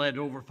midshipmen led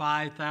over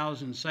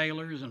 5,000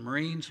 sailors and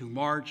Marines who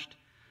marched,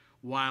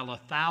 while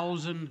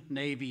 1,000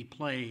 Navy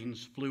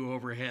planes flew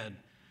overhead,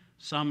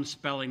 some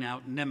spelling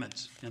out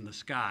Nimitz in the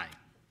sky.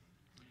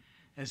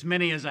 As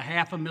many as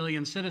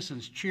 500,000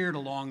 citizens cheered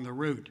along the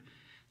route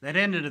that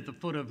ended at the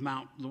foot of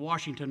the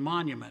Washington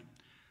Monument,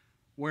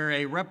 where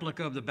a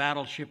replica of the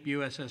battleship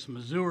USS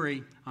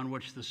Missouri, on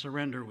which the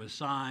surrender was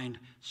signed,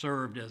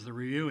 served as the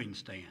reviewing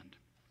stand.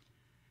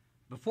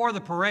 Before the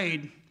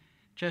parade,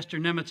 Chester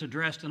Nimitz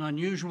addressed an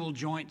unusual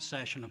joint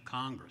session of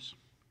Congress.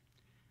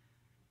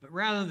 But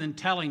rather than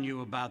telling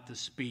you about this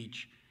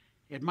speech,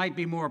 it might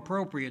be more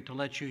appropriate to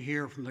let you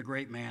hear from the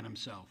great man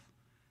himself.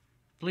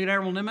 Fleet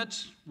Admiral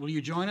Nimitz, will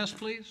you join us,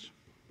 please?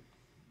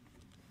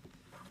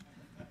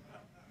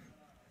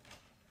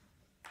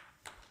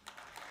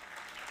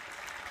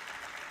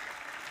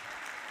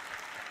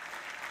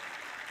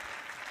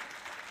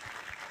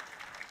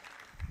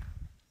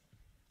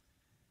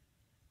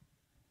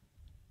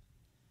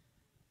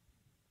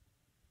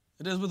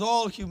 It is with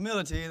all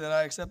humility that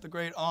I accept the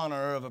great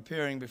honor of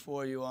appearing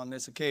before you on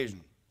this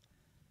occasion.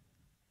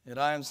 Yet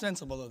I am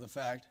sensible of the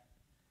fact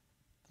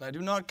that I do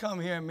not come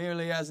here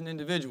merely as an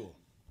individual.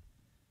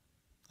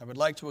 I would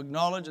like to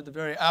acknowledge at the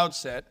very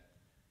outset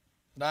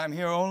that I am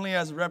here only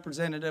as a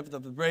representative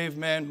of the brave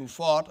men who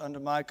fought under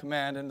my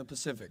command in the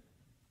Pacific.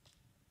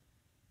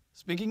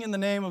 Speaking in the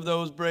name of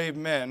those brave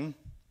men,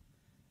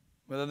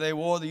 whether they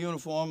wore the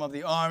uniform of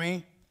the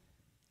Army,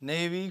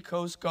 Navy,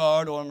 Coast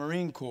Guard, or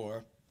Marine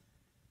Corps,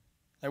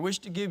 I wish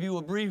to give you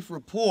a brief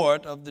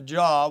report of the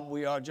job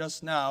we are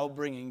just now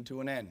bringing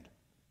to an end.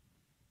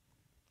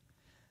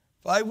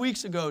 5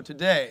 weeks ago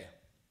today,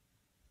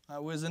 I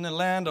was in a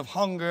land of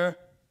hunger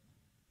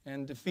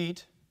and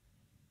defeat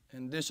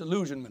and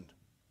disillusionment.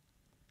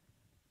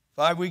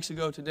 5 weeks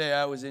ago today,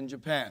 I was in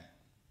Japan.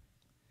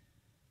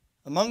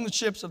 Among the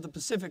ships of the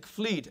Pacific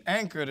Fleet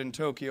anchored in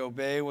Tokyo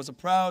Bay was a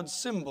proud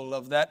symbol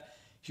of that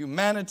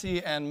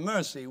humanity and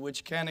mercy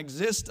which can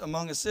exist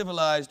among a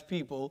civilized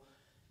people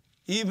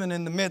even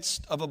in the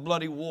midst of a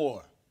bloody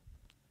war.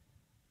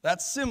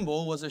 That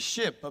symbol was a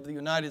ship of the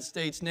United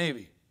States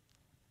Navy,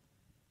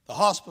 the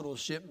hospital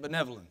ship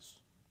Benevolence.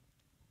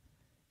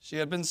 She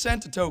had been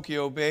sent to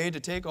Tokyo Bay to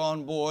take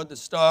on board the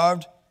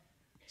starved,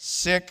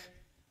 sick,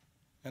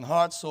 and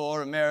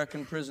heartsore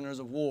American prisoners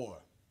of war.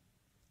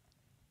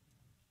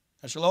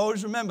 I shall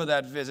always remember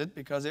that visit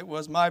because it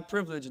was my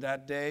privilege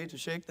that day to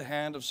shake the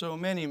hand of so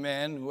many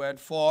men who had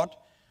fought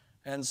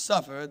and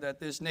suffered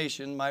that this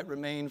nation might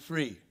remain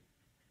free,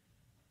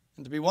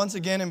 and to be once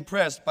again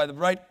impressed by the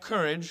bright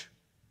courage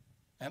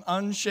and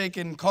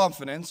unshaken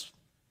confidence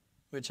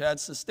which had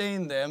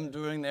sustained them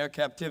during their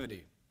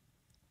captivity.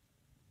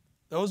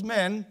 Those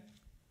men,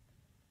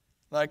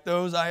 like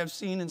those I have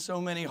seen in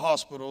so many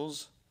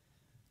hospitals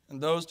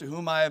and those to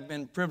whom I have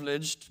been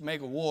privileged to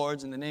make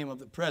awards in the name of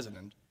the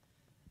President,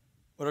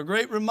 were a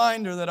great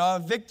reminder that our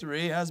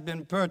victory has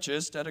been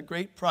purchased at a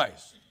great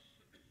price.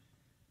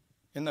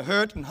 In the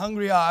hurt and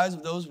hungry eyes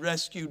of those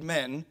rescued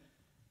men,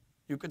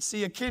 you could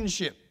see a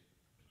kinship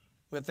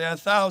with their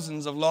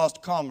thousands of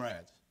lost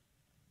comrades,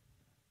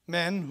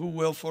 men who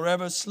will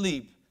forever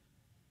sleep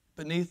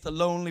beneath the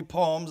lonely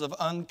palms of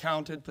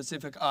uncounted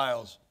Pacific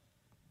isles,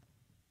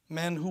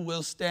 men who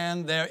will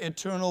stand their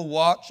eternal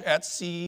watch at sea